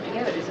good stuff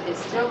together is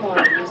still more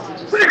than just a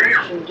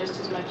description, just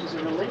as much as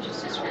a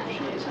religious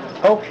description is.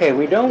 Okay,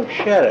 we don't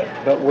shed it,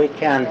 but we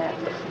can.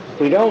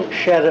 We don't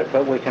shed it,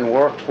 but we can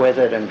work with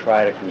it and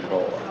try to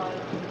control it.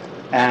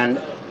 And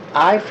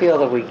I feel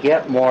that we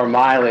get more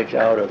mileage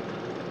out of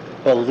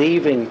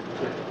believing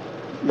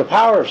the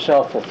power of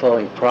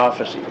self-fulfilling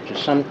prophecy, which is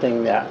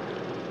something that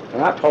I'm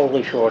not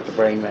totally sure what the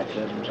brain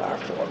mechanisms are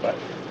for, but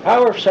the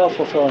power of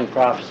self-fulfilling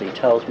prophecy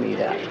tells me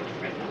that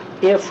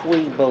if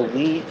we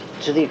believe,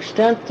 to the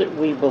extent that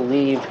we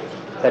believe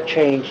that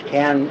change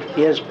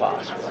is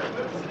possible,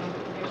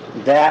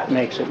 that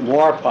makes it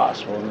more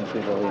possible than if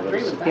we believe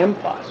it's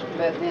impossible.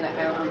 But then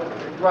on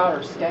a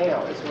broader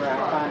scale is where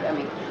I find, I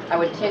mean, I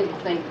would tend to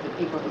think that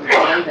people who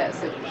believe that,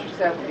 such as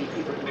yourself, would be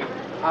people who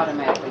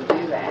automatically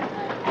do that.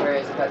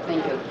 Whereas if I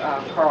think of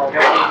Carl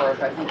Rove, or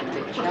if I think of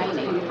Dick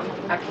Cheney,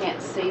 I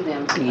can't see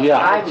them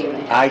surviving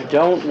that. I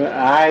don't,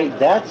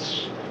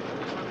 that's,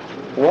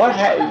 what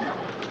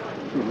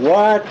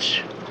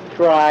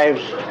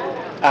drives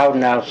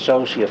out-and-out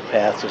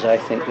sociopaths is I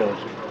think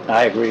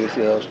I agree with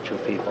you, those two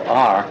people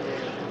are.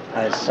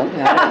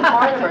 Something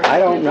I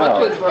don't know.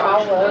 We're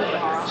all over.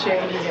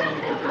 Cheney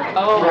and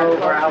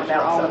we're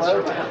all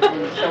over.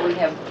 And so we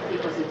have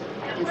people who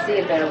can see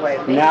a better way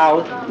of being.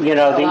 Now, you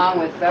know,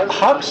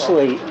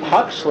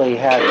 Huxley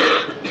had,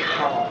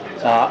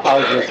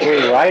 of the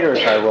three writers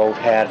I wrote,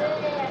 had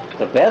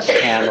the best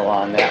handle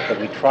on that, but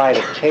we try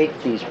to take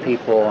these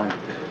people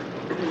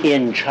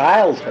in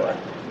childhood,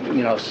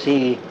 you know,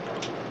 see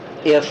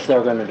if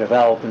they're going to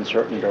develop in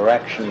certain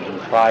directions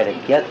and try to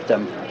get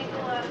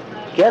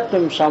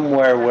them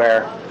somewhere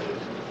where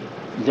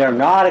they're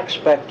not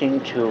expecting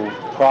to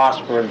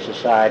prosper in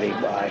society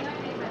by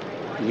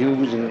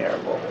using their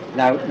bullying.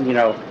 Now, you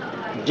know,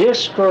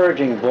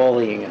 discouraging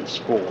bullying in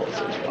schools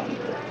is one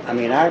thing. I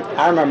mean,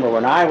 I remember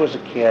when I was a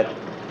kid,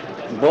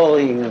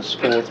 bullying in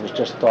schools was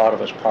just thought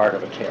of as part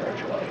of a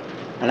territory.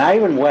 And I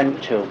even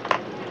went to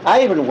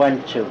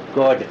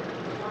good,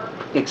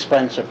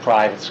 expensive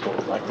private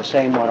schools, like the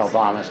same one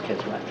Obama's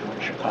kids went to in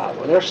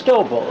Chicago. They're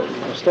still bullied.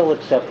 They're still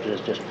accepted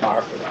as just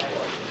par for the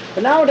course.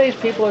 But nowadays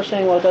people are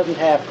saying, well, it doesn't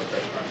have to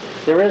be.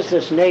 There is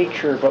this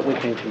nature, but we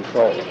can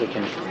control it.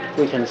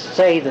 We can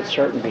say that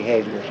certain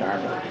behaviors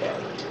aren't okay.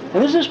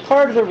 And this is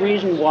part of the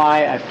reason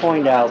why I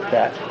point out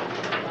that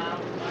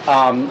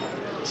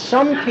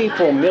some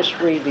people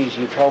misread these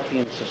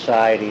utopian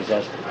societies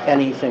as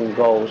anything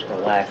goes or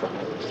lack of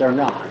rules. They're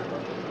not.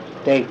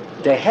 They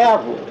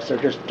have rules. They're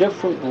just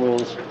different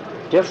rules,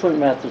 different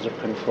methods of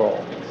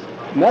control.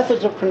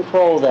 Methods of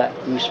control that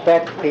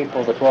respect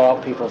people, that draw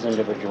out people's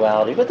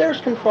individuality, but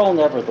there's control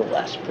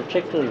nevertheless,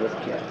 particularly with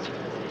kids.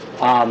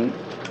 And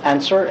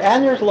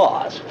there's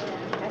laws.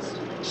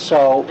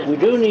 So we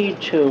do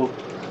need to,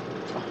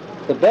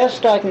 the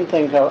best I can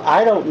think of,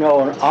 I don't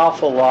know an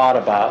awful lot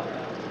about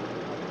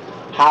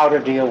how to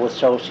deal with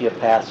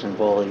sociopaths and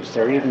bullies.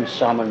 There are even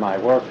some in my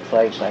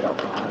workplace I don't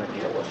know how to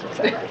deal with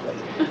effectively.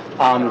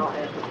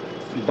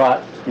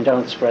 But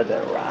don't spread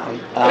that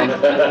around.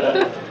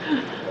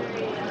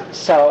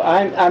 So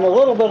I'm a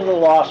little bit at a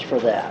loss for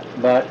that,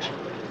 but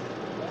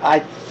I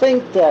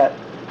think that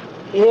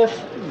if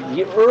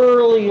the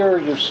earlier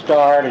you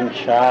start in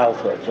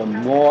childhood, the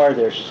more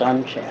there's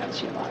some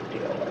chance you might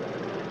deal with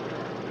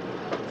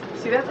it.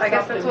 See, I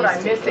guess that's what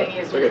I'm missing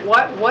is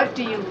what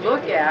do you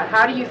look at?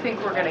 How do you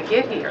think we're going to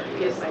get here?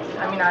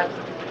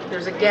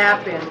 There's a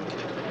gap in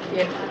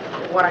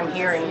what I'm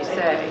hearing you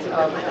say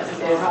of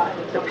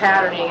the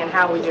patterning and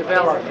how we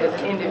develop as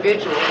an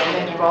individual, and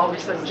then you've all of a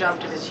sudden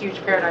jumped to this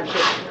huge paradigm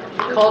shift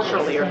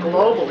culturally or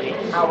globally,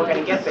 how we're going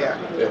to get there.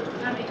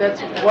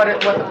 That's what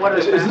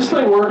is this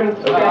thing working?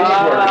 Okay,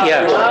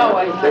 Yeah.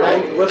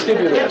 Let's give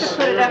you this.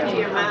 Put it up to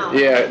your mouth.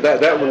 Yeah,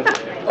 that one.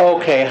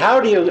 Okay, how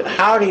do you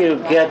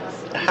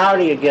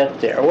get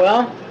there?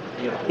 Well,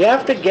 you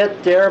have to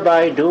get there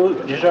by doing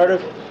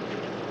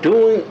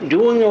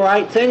the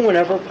right thing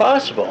whenever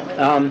possible.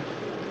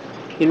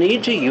 You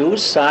need to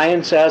use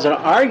science as an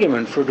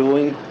argument for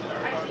doing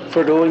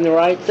the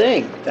right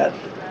thing.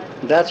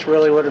 That's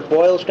really what it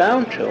boils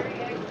down to.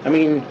 I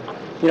mean,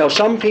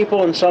 some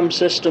people in some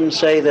systems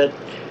say that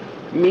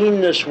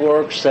meanness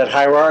works, that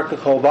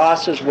hierarchical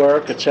bosses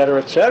work, et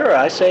cetera, et cetera.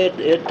 I say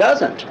it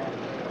doesn't,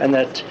 and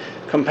that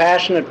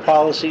compassionate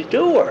policies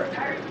do work.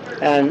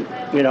 And,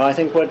 I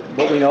think what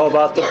we know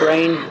about the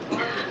brain,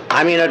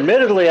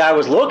 admittedly, I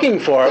was looking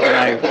for it when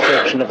I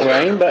searched the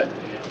brain, but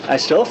I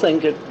still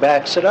think it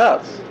backs it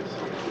up.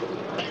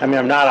 I'm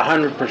not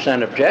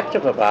 100%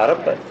 objective about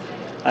it, but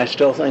I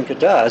still think it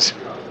does.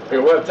 Okay,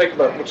 we'll have to take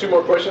about 2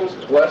 more questions.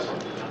 Wes?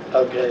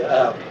 Okay.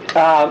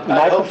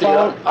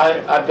 Microphone?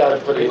 I've got a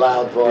pretty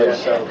loud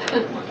voice, so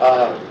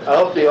I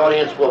hope the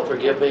audience will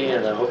forgive me,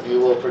 and I hope you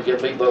will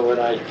forgive me, but when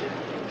I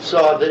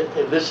saw that,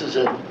 this is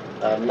a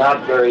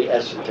not very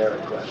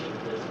esoteric question.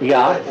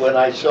 Yeah. When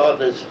I saw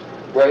this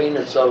brain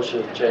and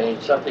social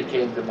change, something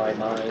came to my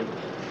mind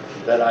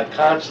that I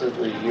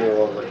constantly hear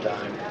all the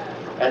time,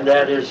 and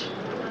that is,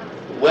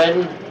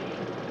 when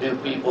do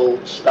people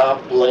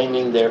stop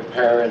blaming their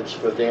parents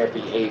for their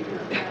behavior?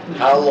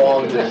 How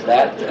long does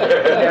that take?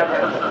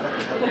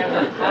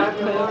 How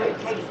long it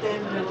takes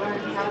them to learn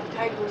how to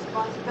take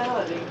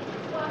responsibility.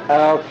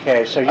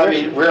 Okay, so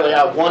really,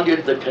 I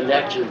wondered the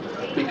connection,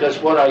 because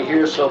what I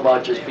hear so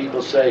much is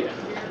people say,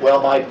 well,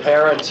 my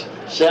parents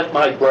set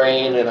my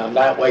brain and I'm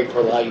that way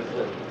for life,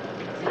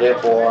 and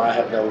therefore I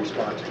have no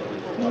responsibility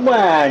for life.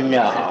 Well,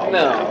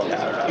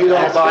 no. You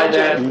don't buy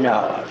that? No,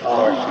 of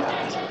course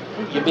not.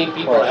 You mean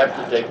people have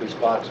to take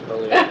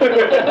responsibility?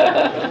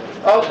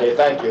 Okay,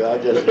 thank you.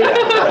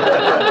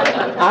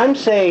 I'm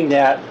saying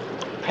that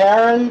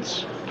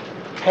parents,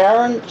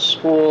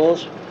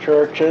 schools,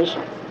 churches,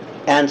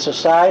 and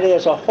society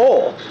as a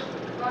whole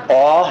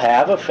all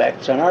have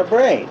effects on our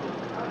brain.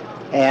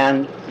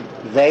 And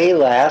they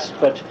last,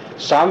 but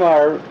some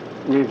are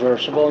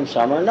reversible and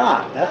some are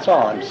not. That's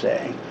all I'm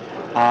saying.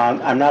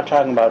 I'm not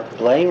talking about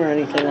blame or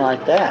anything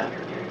like that.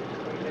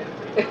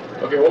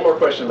 Okay, one more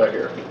question back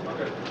here.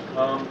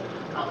 I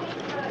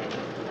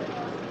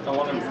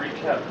want to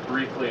recap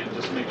briefly and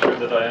just make sure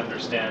that I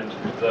understand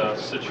the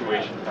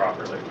situation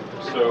properly.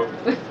 So,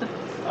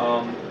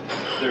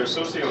 there are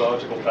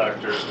sociological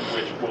factors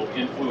which will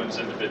influence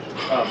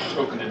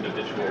token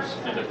individuals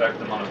and affect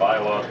them on a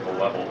biological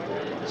level,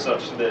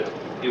 such that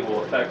it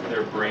will affect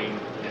their brain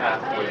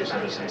pathways in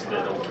the sense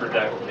that it'll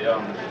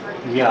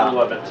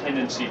will have a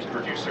tendency to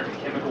produce certain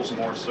chemicals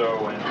more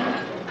so, and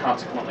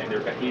consequently their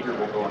behavior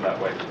will go in that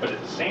way. But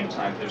at the same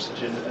time, there's a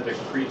genetic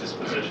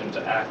predisposition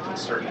to act in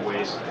certain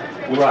ways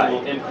which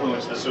will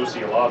influence the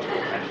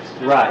sociological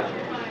tendencies. Right.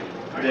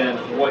 Then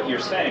what you're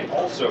saying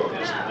also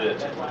is that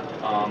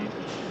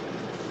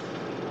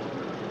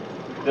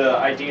the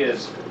idea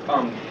is,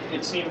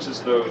 it seems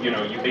as though,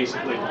 you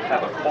basically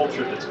have a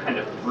culture that's kind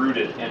of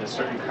rooted in a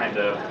certain kind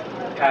of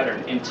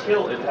pattern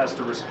until it has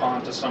to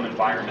respond to some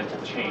environmental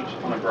change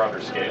on a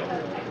broader scale.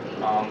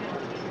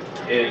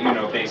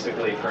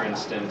 Basically, for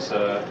instance,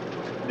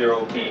 there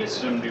will be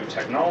some new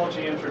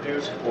technology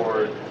introduced,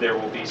 or there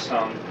will be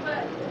some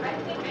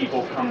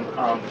people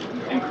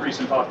increase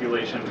in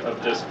population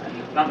of just,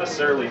 not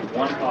necessarily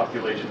one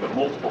population, but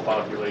multiple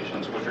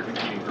populations which are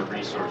competing for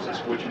resources,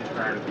 which in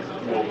turn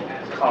will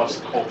cause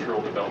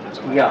cultural developments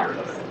in one way or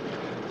another.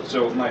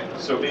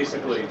 So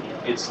basically,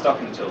 it's stuck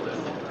until then.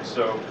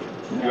 So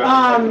you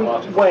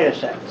have wait a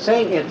second.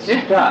 Saying it's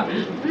stuck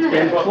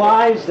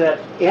implies that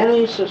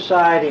any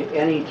society at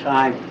any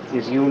time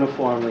is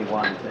uniformly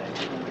one thing.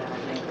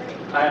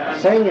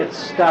 Saying it's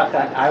stuck,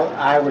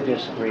 I would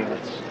disagree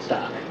with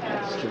stuck.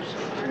 That's too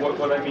simple.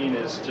 What I mean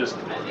is just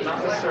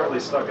not necessarily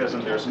stuck as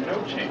in there's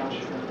no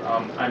change.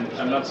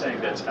 I'm not saying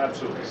that's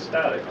absolutely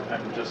static.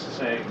 I'm just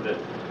saying that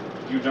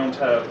you don't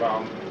have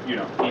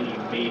any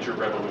major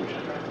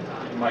revolution.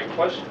 My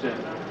question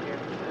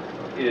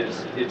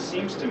is, it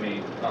seems to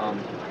me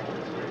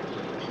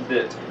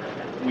that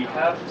we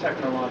have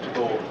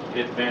technological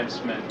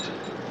advancement.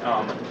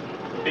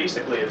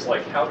 Basically, it's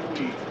like how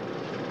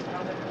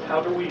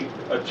do we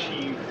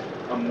achieve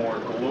a more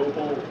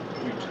global,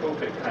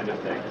 utopic kind of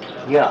thing?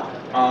 Yeah.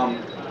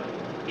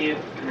 If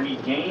we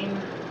gain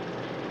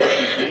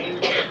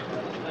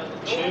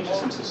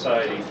changes in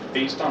society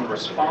based on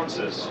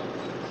responses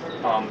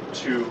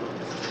to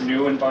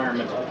new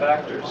environmental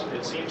factors.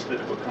 It seems that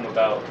it would come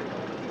about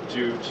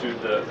due to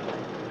the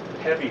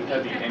heavy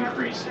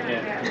increase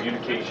in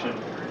communication,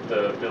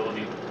 the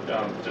ability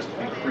just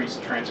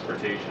increased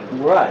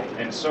transportation, right,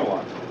 and so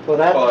on. Well,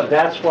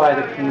 that's why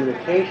the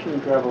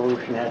communications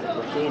revolution had to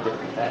proceed in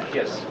fashion.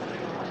 Yes.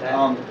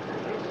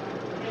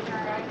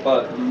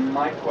 But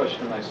my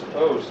question, I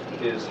suppose,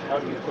 is how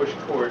do you push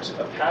towards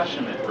a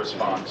passionate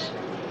response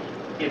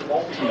if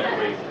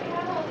ultimately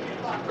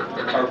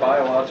our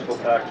biological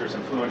factors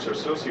influence our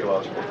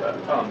sociological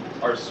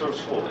our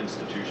social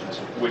institutions,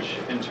 which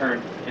in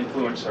turn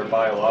influence our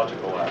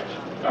biological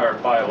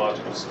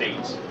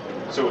states.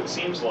 So it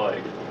seems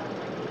like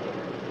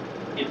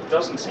it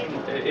doesn't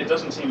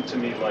seem to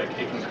me like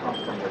it can come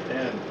from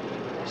within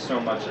so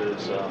much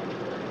as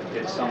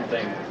it's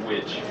something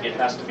which it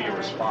has to be a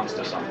response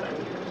to something.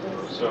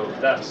 So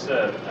that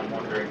said, I'm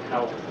wondering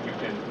how you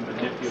can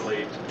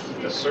manipulate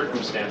the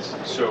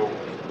circumstances so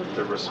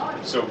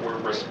we're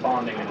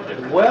responding in a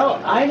different way.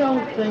 Well, I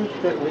don't think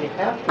that we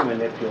have to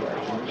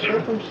manipulate them. The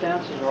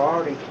circumstances are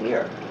already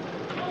here.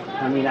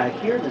 I mean, I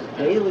hear the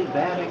daily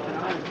bad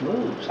economic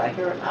moves. I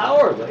hear it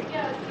hourly.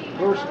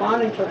 We're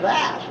responding to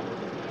that.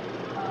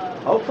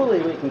 Hopefully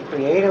we can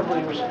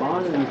creatively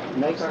respond and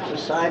make our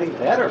society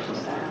better from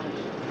that.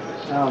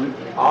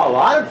 A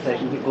lot of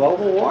things,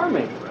 global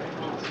warming.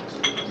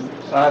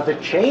 The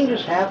change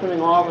is happening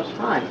all the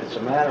time. It's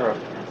a matter of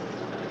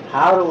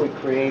how do we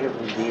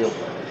creatively deal with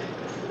it.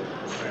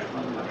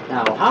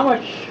 Now, how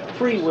much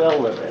free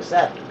will there is,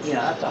 that's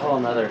a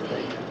whole other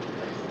thing.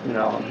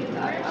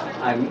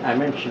 I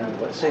mentioned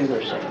what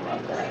Singer said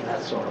about that, and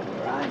that's sort of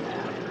where I'm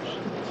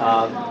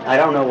at. I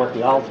don't know what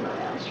the ultimate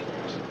answer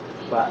is,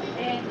 but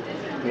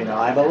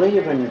I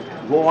believe in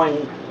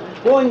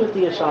going with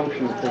the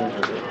assumption that things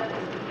are good.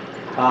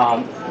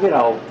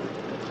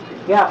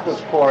 You have to,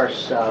 of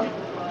course,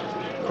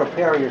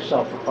 prepare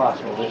yourself for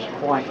possible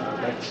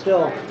disappointment, but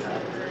still,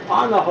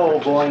 on the whole,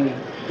 going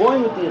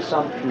with the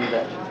assumption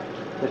that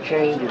the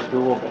change is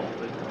doable.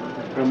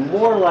 You're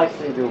more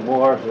likely to do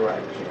more of the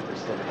right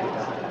things than if you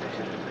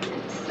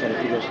don't. Than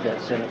if you just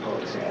get cynical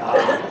and say,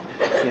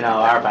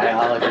 our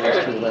biology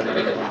is too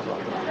limited, blah, blah,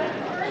 blah.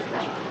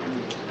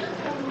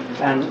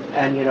 And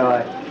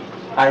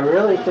I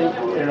really think,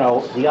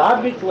 the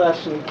object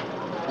lesson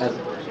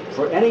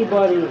for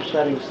anybody who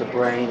studies the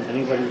brain,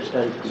 anybody who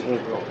studies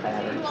behavioral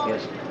patterns,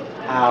 is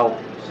how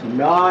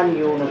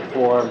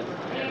non-uniform,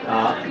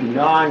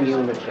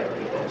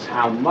 non-unitary it is,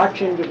 how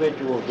much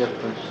individual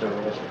difference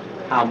there is,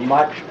 how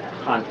much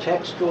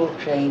contextual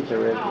change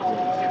there is within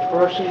each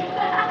person,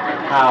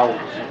 how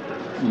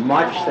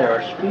much there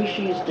are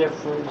species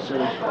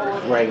differences,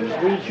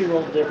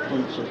 regional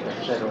differences,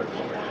 etc.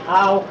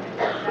 How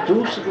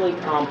deucedly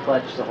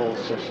complex the whole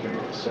system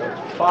is. So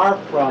it's far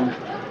from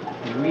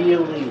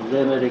really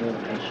limiting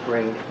and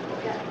constraining.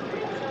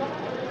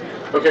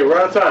 Okay, we're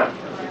out of time.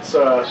 It's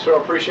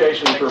show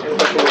appreciation for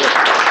professional work.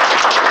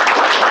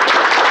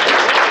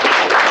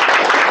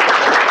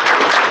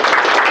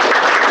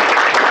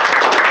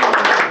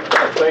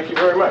 Thank you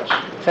very much.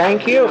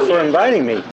 Thank you for inviting me.